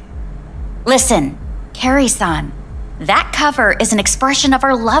cuntbag. Listen, Kerry-san. That cover is an expression of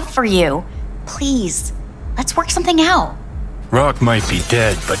our love for you. Please, let's work something out. Rock might be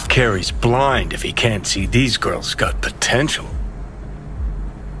dead, but Kerry's blind if he can't see these girls got potential.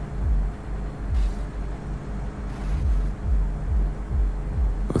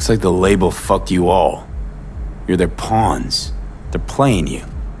 Looks like the label fucked you all. You're their pawns. They're playing you.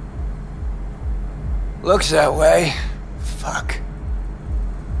 Looks that way. Fuck.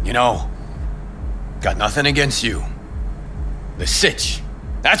 You know, got nothing against you. The sitch.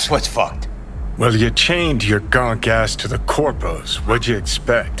 That's what's fucked. Well, you chained your gonk ass to the corpos. What'd you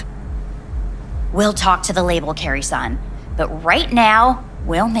expect? We'll talk to the label, Kerry-san. But right now,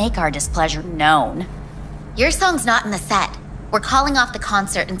 we'll make our displeasure known. Your song's not in the set. We're calling off the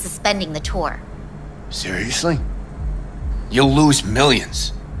concert and suspending the tour. Seriously? You'll lose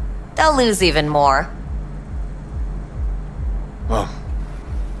millions. They'll lose even more. Well,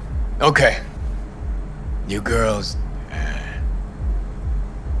 okay. You girls...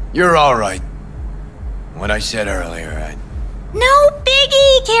 You're alright. What I said earlier, No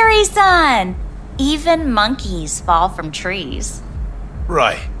biggie, Kerry-san! Even monkeys fall from trees.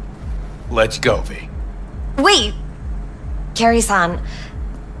 Right. Let's go, V. Wait! Kerry-san,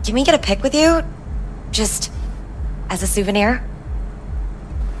 can we get a pic with you? Just as a souvenir?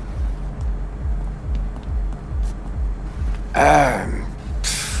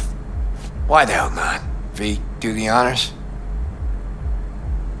 Why the hell not? V, do the honors.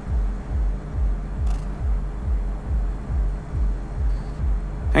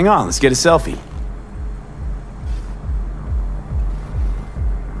 Hang on, let's get a selfie.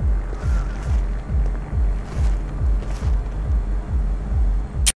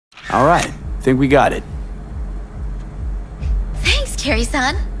 All right, think we got it. Thanks,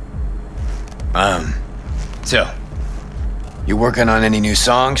 Kerry-san. So, you working on any new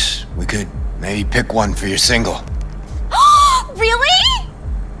songs? We could maybe pick one for your single. Really?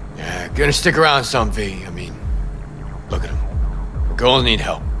 Yeah, gonna stick around some, V. I mean, look at them. The girls need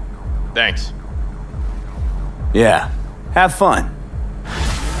help. Thanks. Yeah, have fun.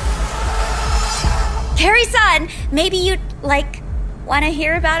 Kerry-san, maybe you'd, want to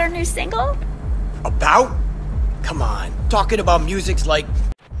hear about our new single? About? Come on, talking about music's like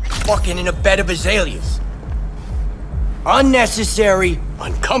fucking in a bed of azaleas. Unnecessary,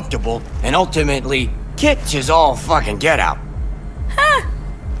 uncomfortable, and ultimately, kitsch is all fucking get out. Huh.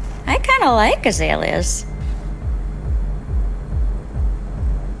 I kinda like azaleas.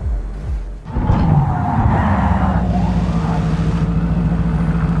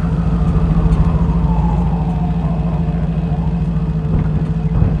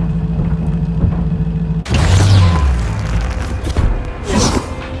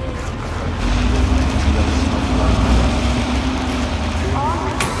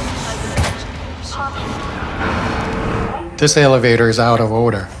 This elevator is out of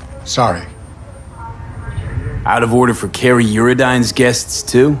order. Sorry. Out of order for Kerry Eurodyne's guests,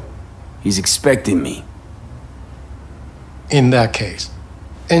 too? He's expecting me. In that case,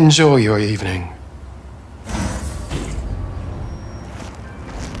 enjoy your evening.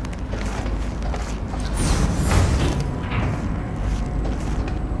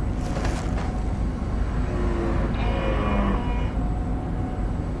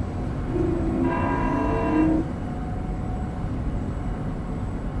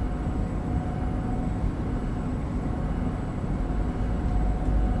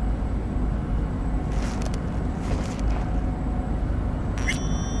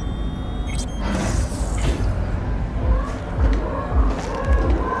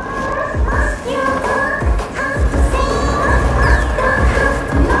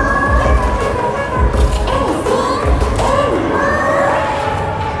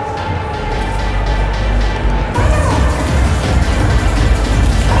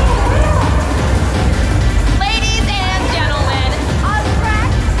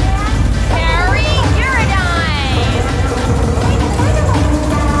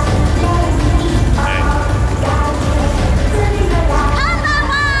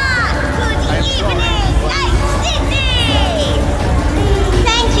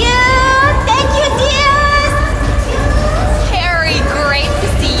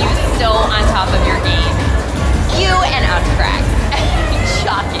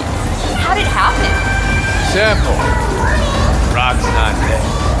 Simple. Rock's not dead.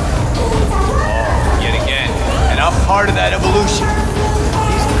 Oh, yet again, and I'm part of that evolution.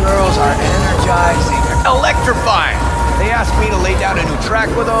 These girls are energizing, electrifying. They asked me to lay down a new track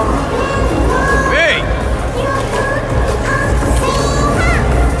with them. Hey!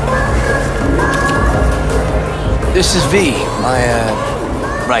 This is V, my,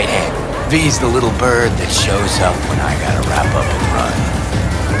 right hand. V's the little bird that shows up when I gotta wrap up and run.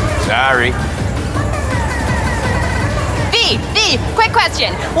 Sorry. V, quick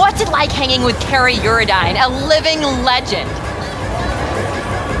question. What's it like hanging with Kerry Eurodyne, a living legend?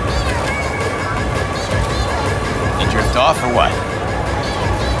 You drift off or what?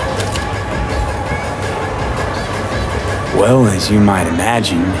 Well, as you might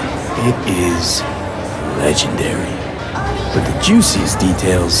imagine, it is legendary. But the juiciest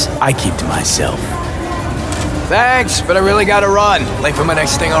details, I keep to myself. Thanks, but I really gotta run. Late for my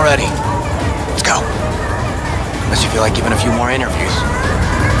next thing already. Let's go. Unless you feel like giving a few more interviews.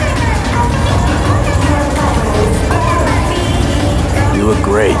 You look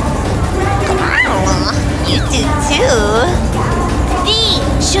great. You do too. V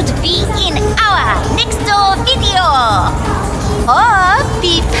should be in our next door video. Or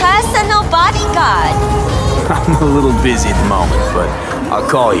be personal bodyguard. I'm a little busy at the moment, but I'll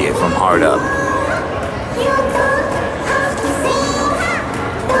call you if I'm hard up.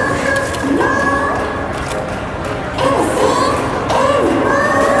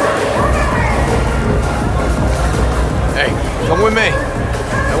 Hey, come with me.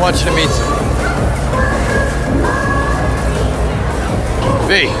 I want you to meet someone.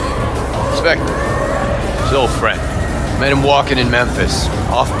 V, Spectre. His old friend. Met him walking in Memphis,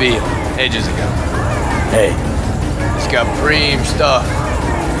 off Beale, ages ago. Hey. He's got preem stuff.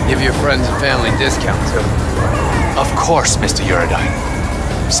 Give your friends and family discounts, too. Of course, Mr. Eurodyne.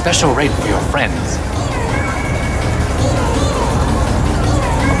 Special rate for your friends.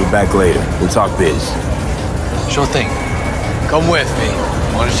 I'll be back later. We'll talk biz. Sure thing. Come with me.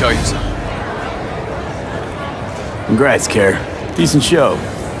 I want to show you something. Congrats, Kerr. Decent show.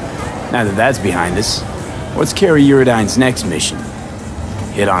 Now that that's behind us, what's Kerry Eurodyne's next mission?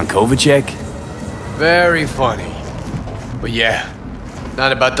 Hit on Kovacek? Very funny. But yeah,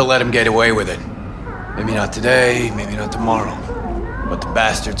 not about to let him get away with it. Maybe not today, maybe not tomorrow. But the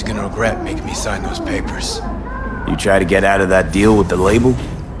bastard's gonna regret making me sign those papers. You try to get out of that deal with the label?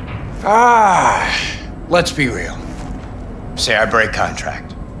 Let's be real. Say I break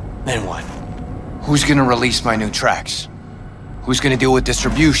contract. Then what? Who's gonna release my new tracks? Who's gonna deal with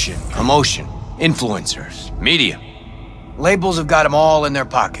distribution, promotion, influencers, media? Labels have got them all in their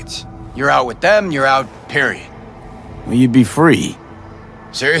pockets. You're out with them, you're out, period. Well, you'd be free.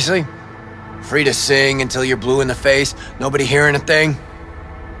 Seriously? Free to sing until you're blue in the face, nobody hearing a thing?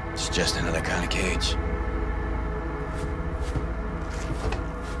 It's just another kind of cage.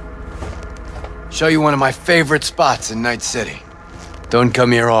 Show you one of my favorite spots in Night City. Don't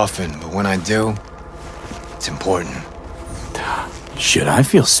come here often, but when I do, it's important. Should I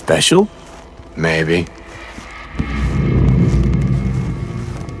feel special? Maybe.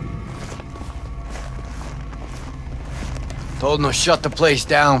 Told him to shut the place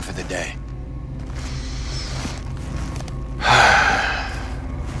down for the day.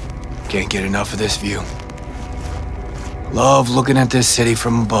 Can't get enough of this view. Love looking at this city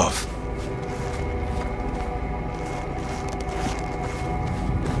from above.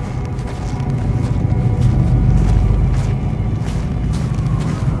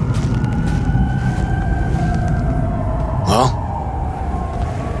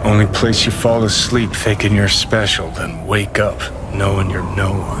 Only place you fall asleep thinking you're special, then wake up knowing you're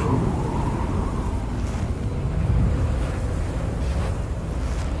no one.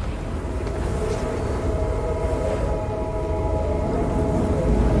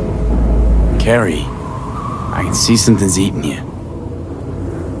 Kerry, I can see something's eating you.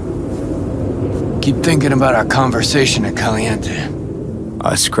 Keep thinking about our conversation at Caliente.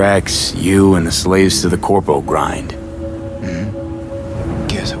 Us cracks, you and the slaves to the corpo grind.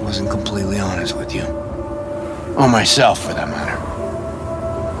 Guess I wasn't completely honest with you. Or myself, for that matter.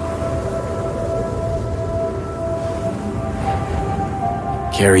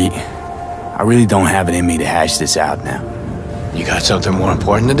 Kerry, I really don't have it in me to hash this out now. You got something more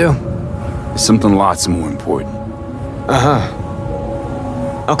important to do? There's something lots more important. Uh-huh.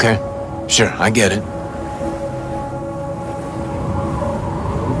 Okay. Sure, I get it.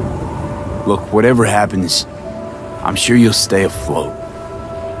 Look, whatever happens, I'm sure you'll stay afloat.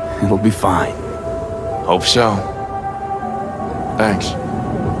 It'll be fine. Hope so. Thanks.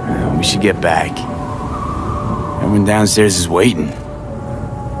 We should get back. Everyone downstairs is waiting.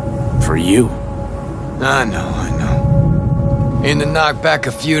 For you. I know. Aim to knock back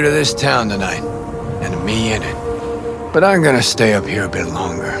a few to this town tonight. And me in it. But I'm gonna stay up here a bit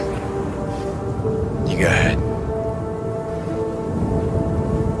longer. You go ahead.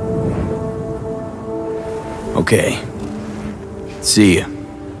 Okay. See ya.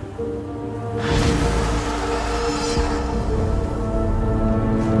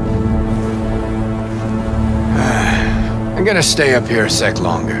 I'm gonna stay up here a sec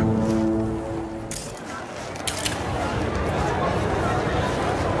longer.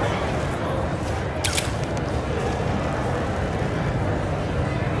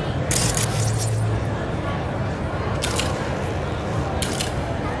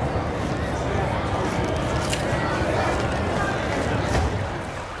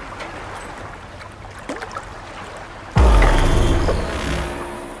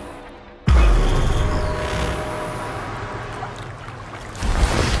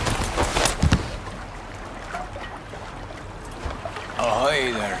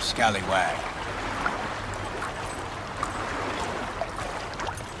 Ahoy there, scallywag.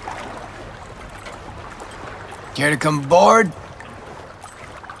 Care to come aboard?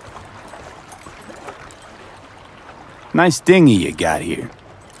 Nice dinghy you got here.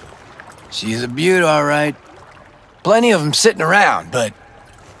 She's a beaut, all right. Plenty of them sitting around, but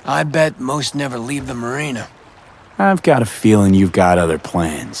I bet most never leave the marina. I've got a feeling you've got other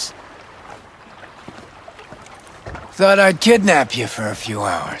plans. Thought I'd kidnap you for a few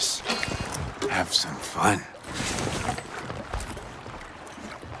hours. Have some fun.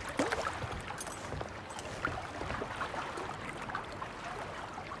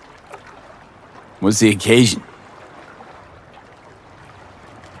 What's the occasion?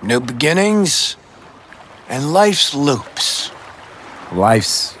 New beginnings and life's loops.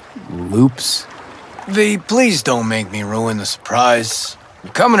 Life's loops? V, please don't make me ruin the surprise.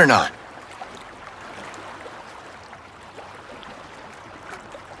 You coming or not?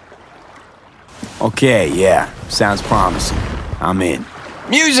 Okay, yeah. Sounds promising. I'm in.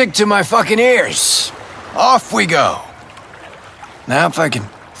 Music to my fucking ears. Off we go. Now if I can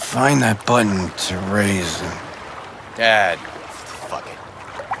find that button to raise them. Dad, fuck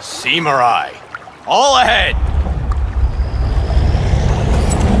it. Samurai. All ahead!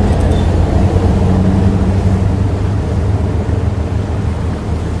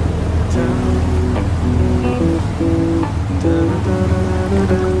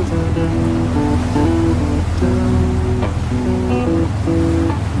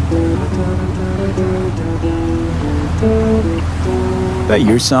 That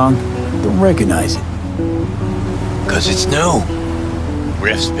your song? Don't recognize it. 'Cause it's new.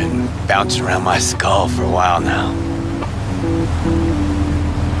 Riff's been bouncing around my skull for a while now.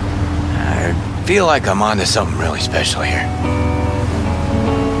 I feel like I'm onto something really special here.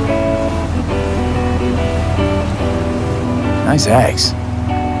 Nice axe.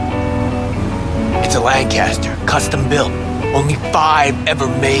 It's a Lancaster, custom built. Only 5 ever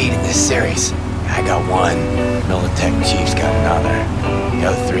made in this series. I got one, Militech Chief's got another. The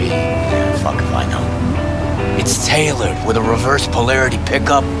other 3, fuck if I know. It's tailored with a reverse polarity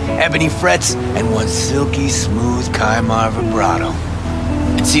pickup, ebony frets, and one silky smooth Kaimar vibrato.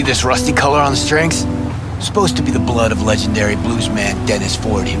 And see this rusty color on the strings? Supposed to be the blood of legendary bluesman Dennis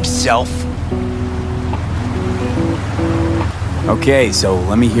Ford himself. Okay, so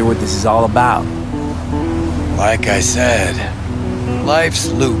let me hear what this is all about. Like I said, life's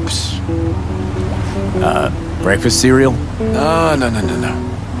loops. Breakfast cereal? No.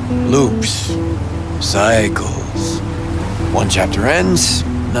 Loops. Cycles. One chapter ends,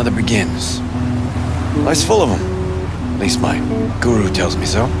 another begins. Life's full of them. At least my guru tells me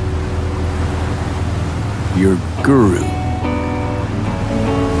so. Your guru?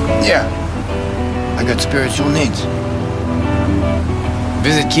 Yeah. I got spiritual needs.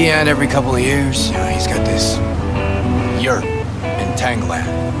 Visit Kian every couple of years. You know, he's got this yurt in Tangland.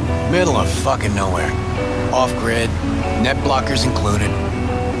 Middle of fucking nowhere. Off-grid, net blockers included.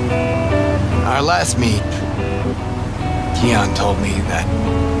 Our last meet, Kian told me that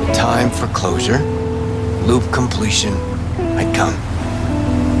the time for closure, loop completion, had come.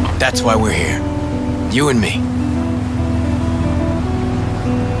 That's why we're here. You and me.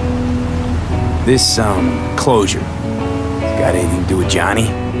 This, closure. Got anything to do with Johnny?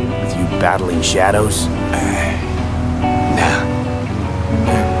 With you battling shadows? Nah.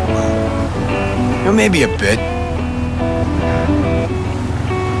 Well, maybe a bit.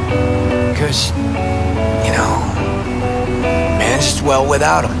 Because, you know, managed well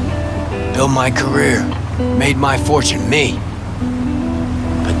without him. Built my career. Made my fortune, me.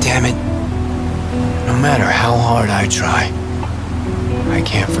 But damn it, no matter how hard I try, I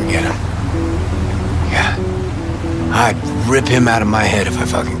can't forget him. Yeah. I'd rip him out of my head if I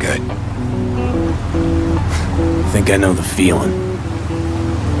fucking could. Think I know the feeling.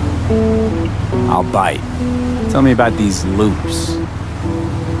 I'll bite. Tell me about these loops.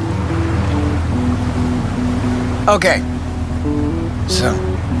 Okay. So,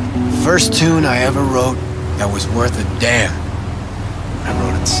 first tune I ever wrote that was worth a damn, I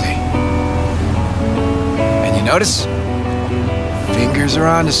wrote at sea. And you notice? Fingers are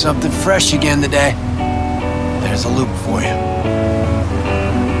on to something fresh again today. There's a loop for you.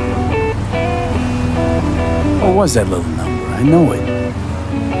 What was that little number? I know it.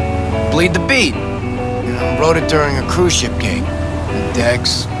 Bleed the Beat. You know, wrote it during a cruise ship gig.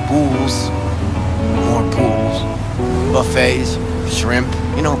 Decks, pools, more pools, buffets, shrimp,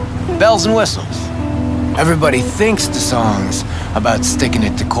 you know, bells and whistles. Everybody thinks the song's about sticking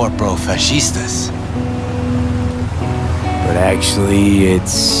it to corporo fascistas. But actually,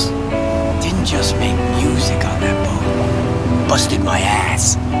 it's... Didn't just make music on that boat. Busted my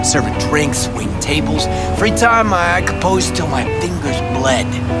ass. Serving drinks, waiting tables. Free time, I composed till my fingers bled.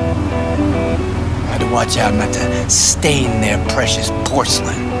 Had to watch out not to stain their precious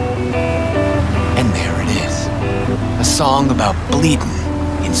porcelain. And there it is. A song about bleeding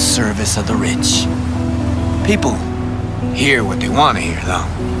in service of the rich. People hear what they want to hear, though.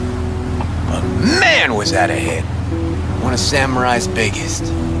 But man, was that a hit. One of Samurai's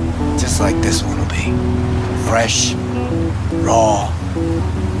biggest. Just like this one will be. Fresh, raw,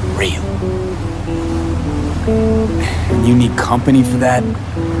 real. You need company for that?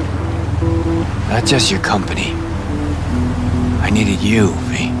 Not just your company. I needed you,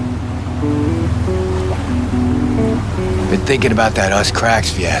 V. Been thinking about that Us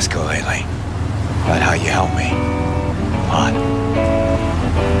Cracks fiasco lately. About how you helped me. A lot.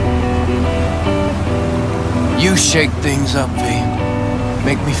 You shake things up, V.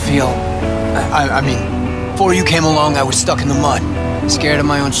 Make me feel... I mean, before you came along, I was stuck in the mud. Scared of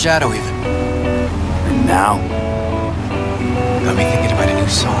my own shadow, even. And now? Got me thinking about a new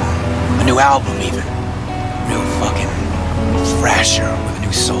song. A new album, even. Real fucking thrasher with a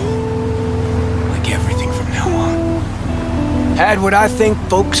new soul. Like everything from now on. Had what I think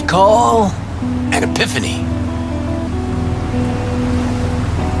folks call an epiphany.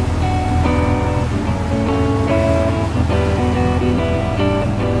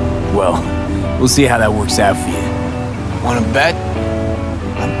 Well, we'll see how that works out for you. Wanna bet?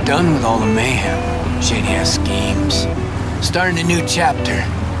 I'm done with all the mayhem. Shady-ass schemes. Starting a new chapter.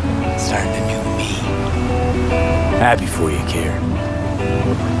 Starting a new me. Happy for you, Kerr.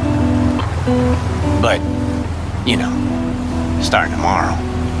 But, you know, starting tomorrow.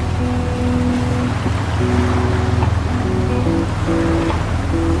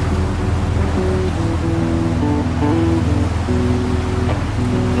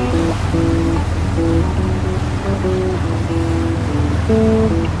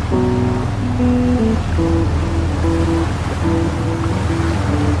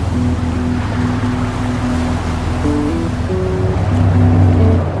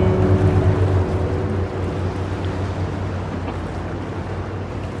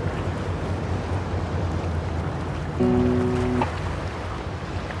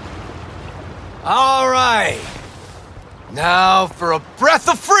 breath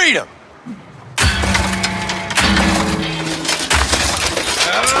of freedom.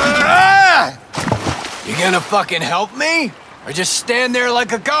 You gonna fucking help me? Or just stand there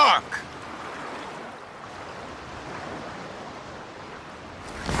like a gonk?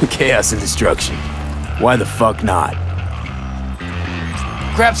 Chaos and destruction. Why the fuck not?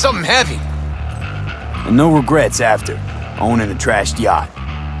 Grab something heavy. And no regrets after owning a trashed yacht.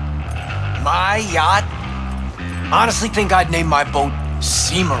 My yacht? Honestly think I'd name my boat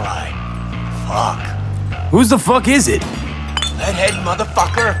Samurai. Fuck. Whose the fuck is it? Leadhead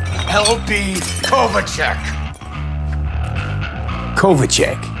motherfucker, LB Kovacek.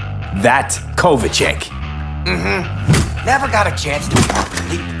 Kovacek. That Kovacek. Mm-hmm. Never got a chance to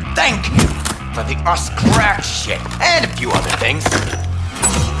properly thank him for the us crack shit and a few other things.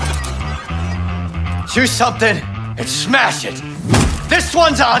 Choose something and smash it. This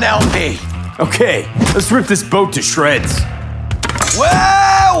one's on LB. Okay, let's rip this boat to shreds.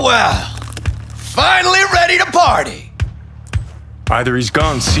 Well, well. Finally ready to party. Either he's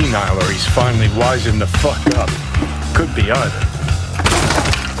gone senile or he's finally wising the fuck up. Could be either.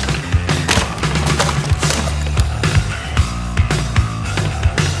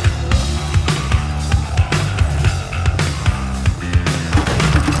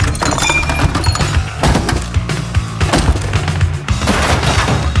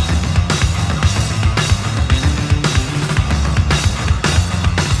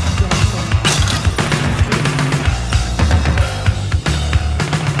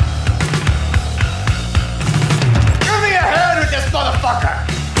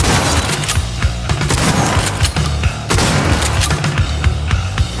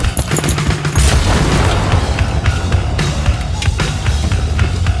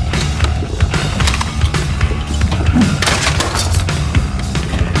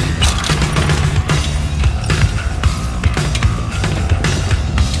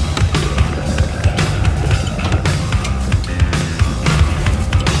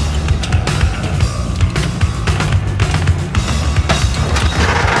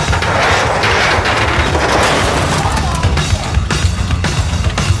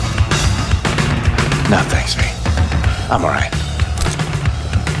 No, thanks, V. I'm alright.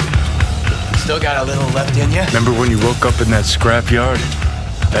 Still got a little left in you? Remember when you woke up in that scrapyard?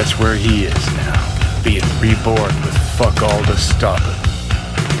 That's where he is now, being reborn with fuck all to stop it.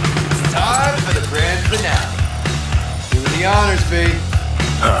 It's time for the grand finale. Do the honors, V.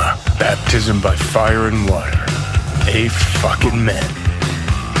 Baptism by fire and water. A fucking men.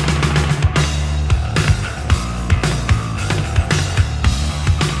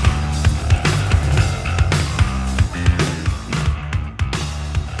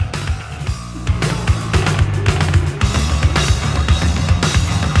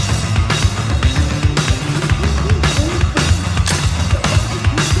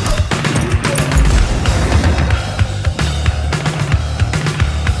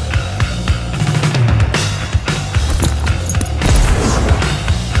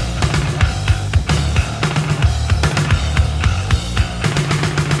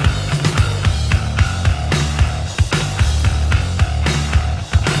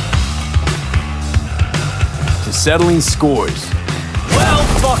 Settling scores. Well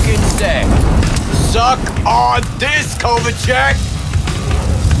fucking said. Suck on this, Kovacek!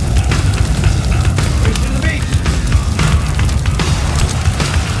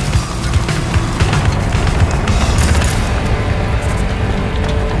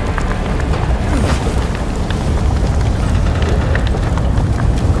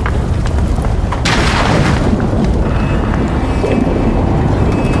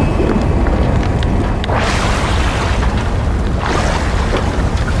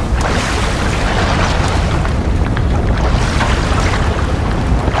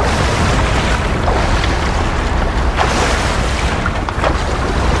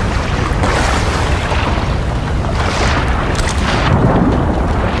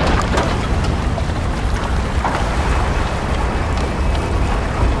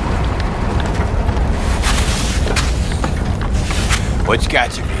 What's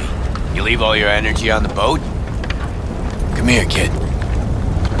got you, V? You leave all your energy on the boat? Come here, kid.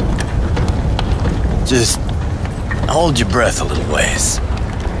 Just hold your breath a little ways.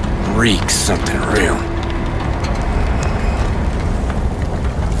 Reek something real.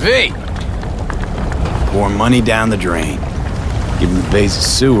 V! Pour money down the drain. Given the base of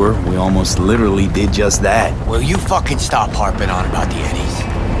sewer, we almost literally did just that. Will you fucking stop harping on about the eddies?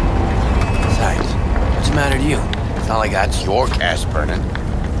 Besides, what's the matter to you? It's not like that's your cash burning. You're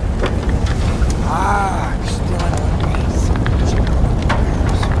stealing a race.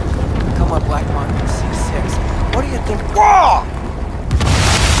 Come on, Black Market C6. What do you think? Whoa!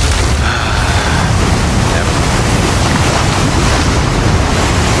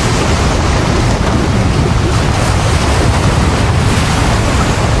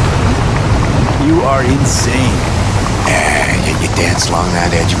 are insane. Yet you danced along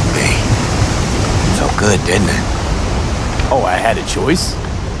that edge with me. Felt good, didn't it? Oh, I had a choice?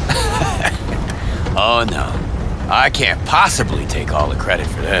 Oh, no. I can't possibly take all the credit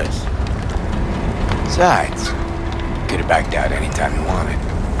for this. Besides, you could have backed out anytime you wanted.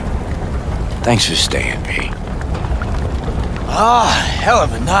 Thanks for staying, P. Ah, hell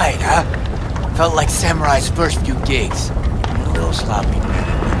of a night, huh? Felt like Samurai's first few gigs. A little sloppy.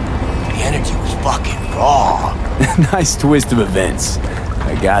 The energy was fucking raw. Nice twist of events,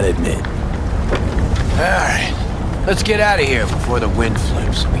 I gotta admit. Alright, let's get out of here before the wind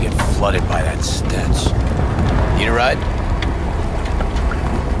flips and we get flooded by that stench. Need a ride?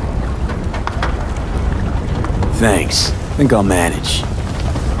 Thanks. Think I'll manage.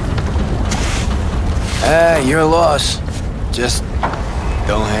 You're a loss. Just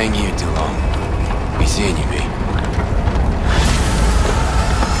don't hang here too long. Be seeing you, B.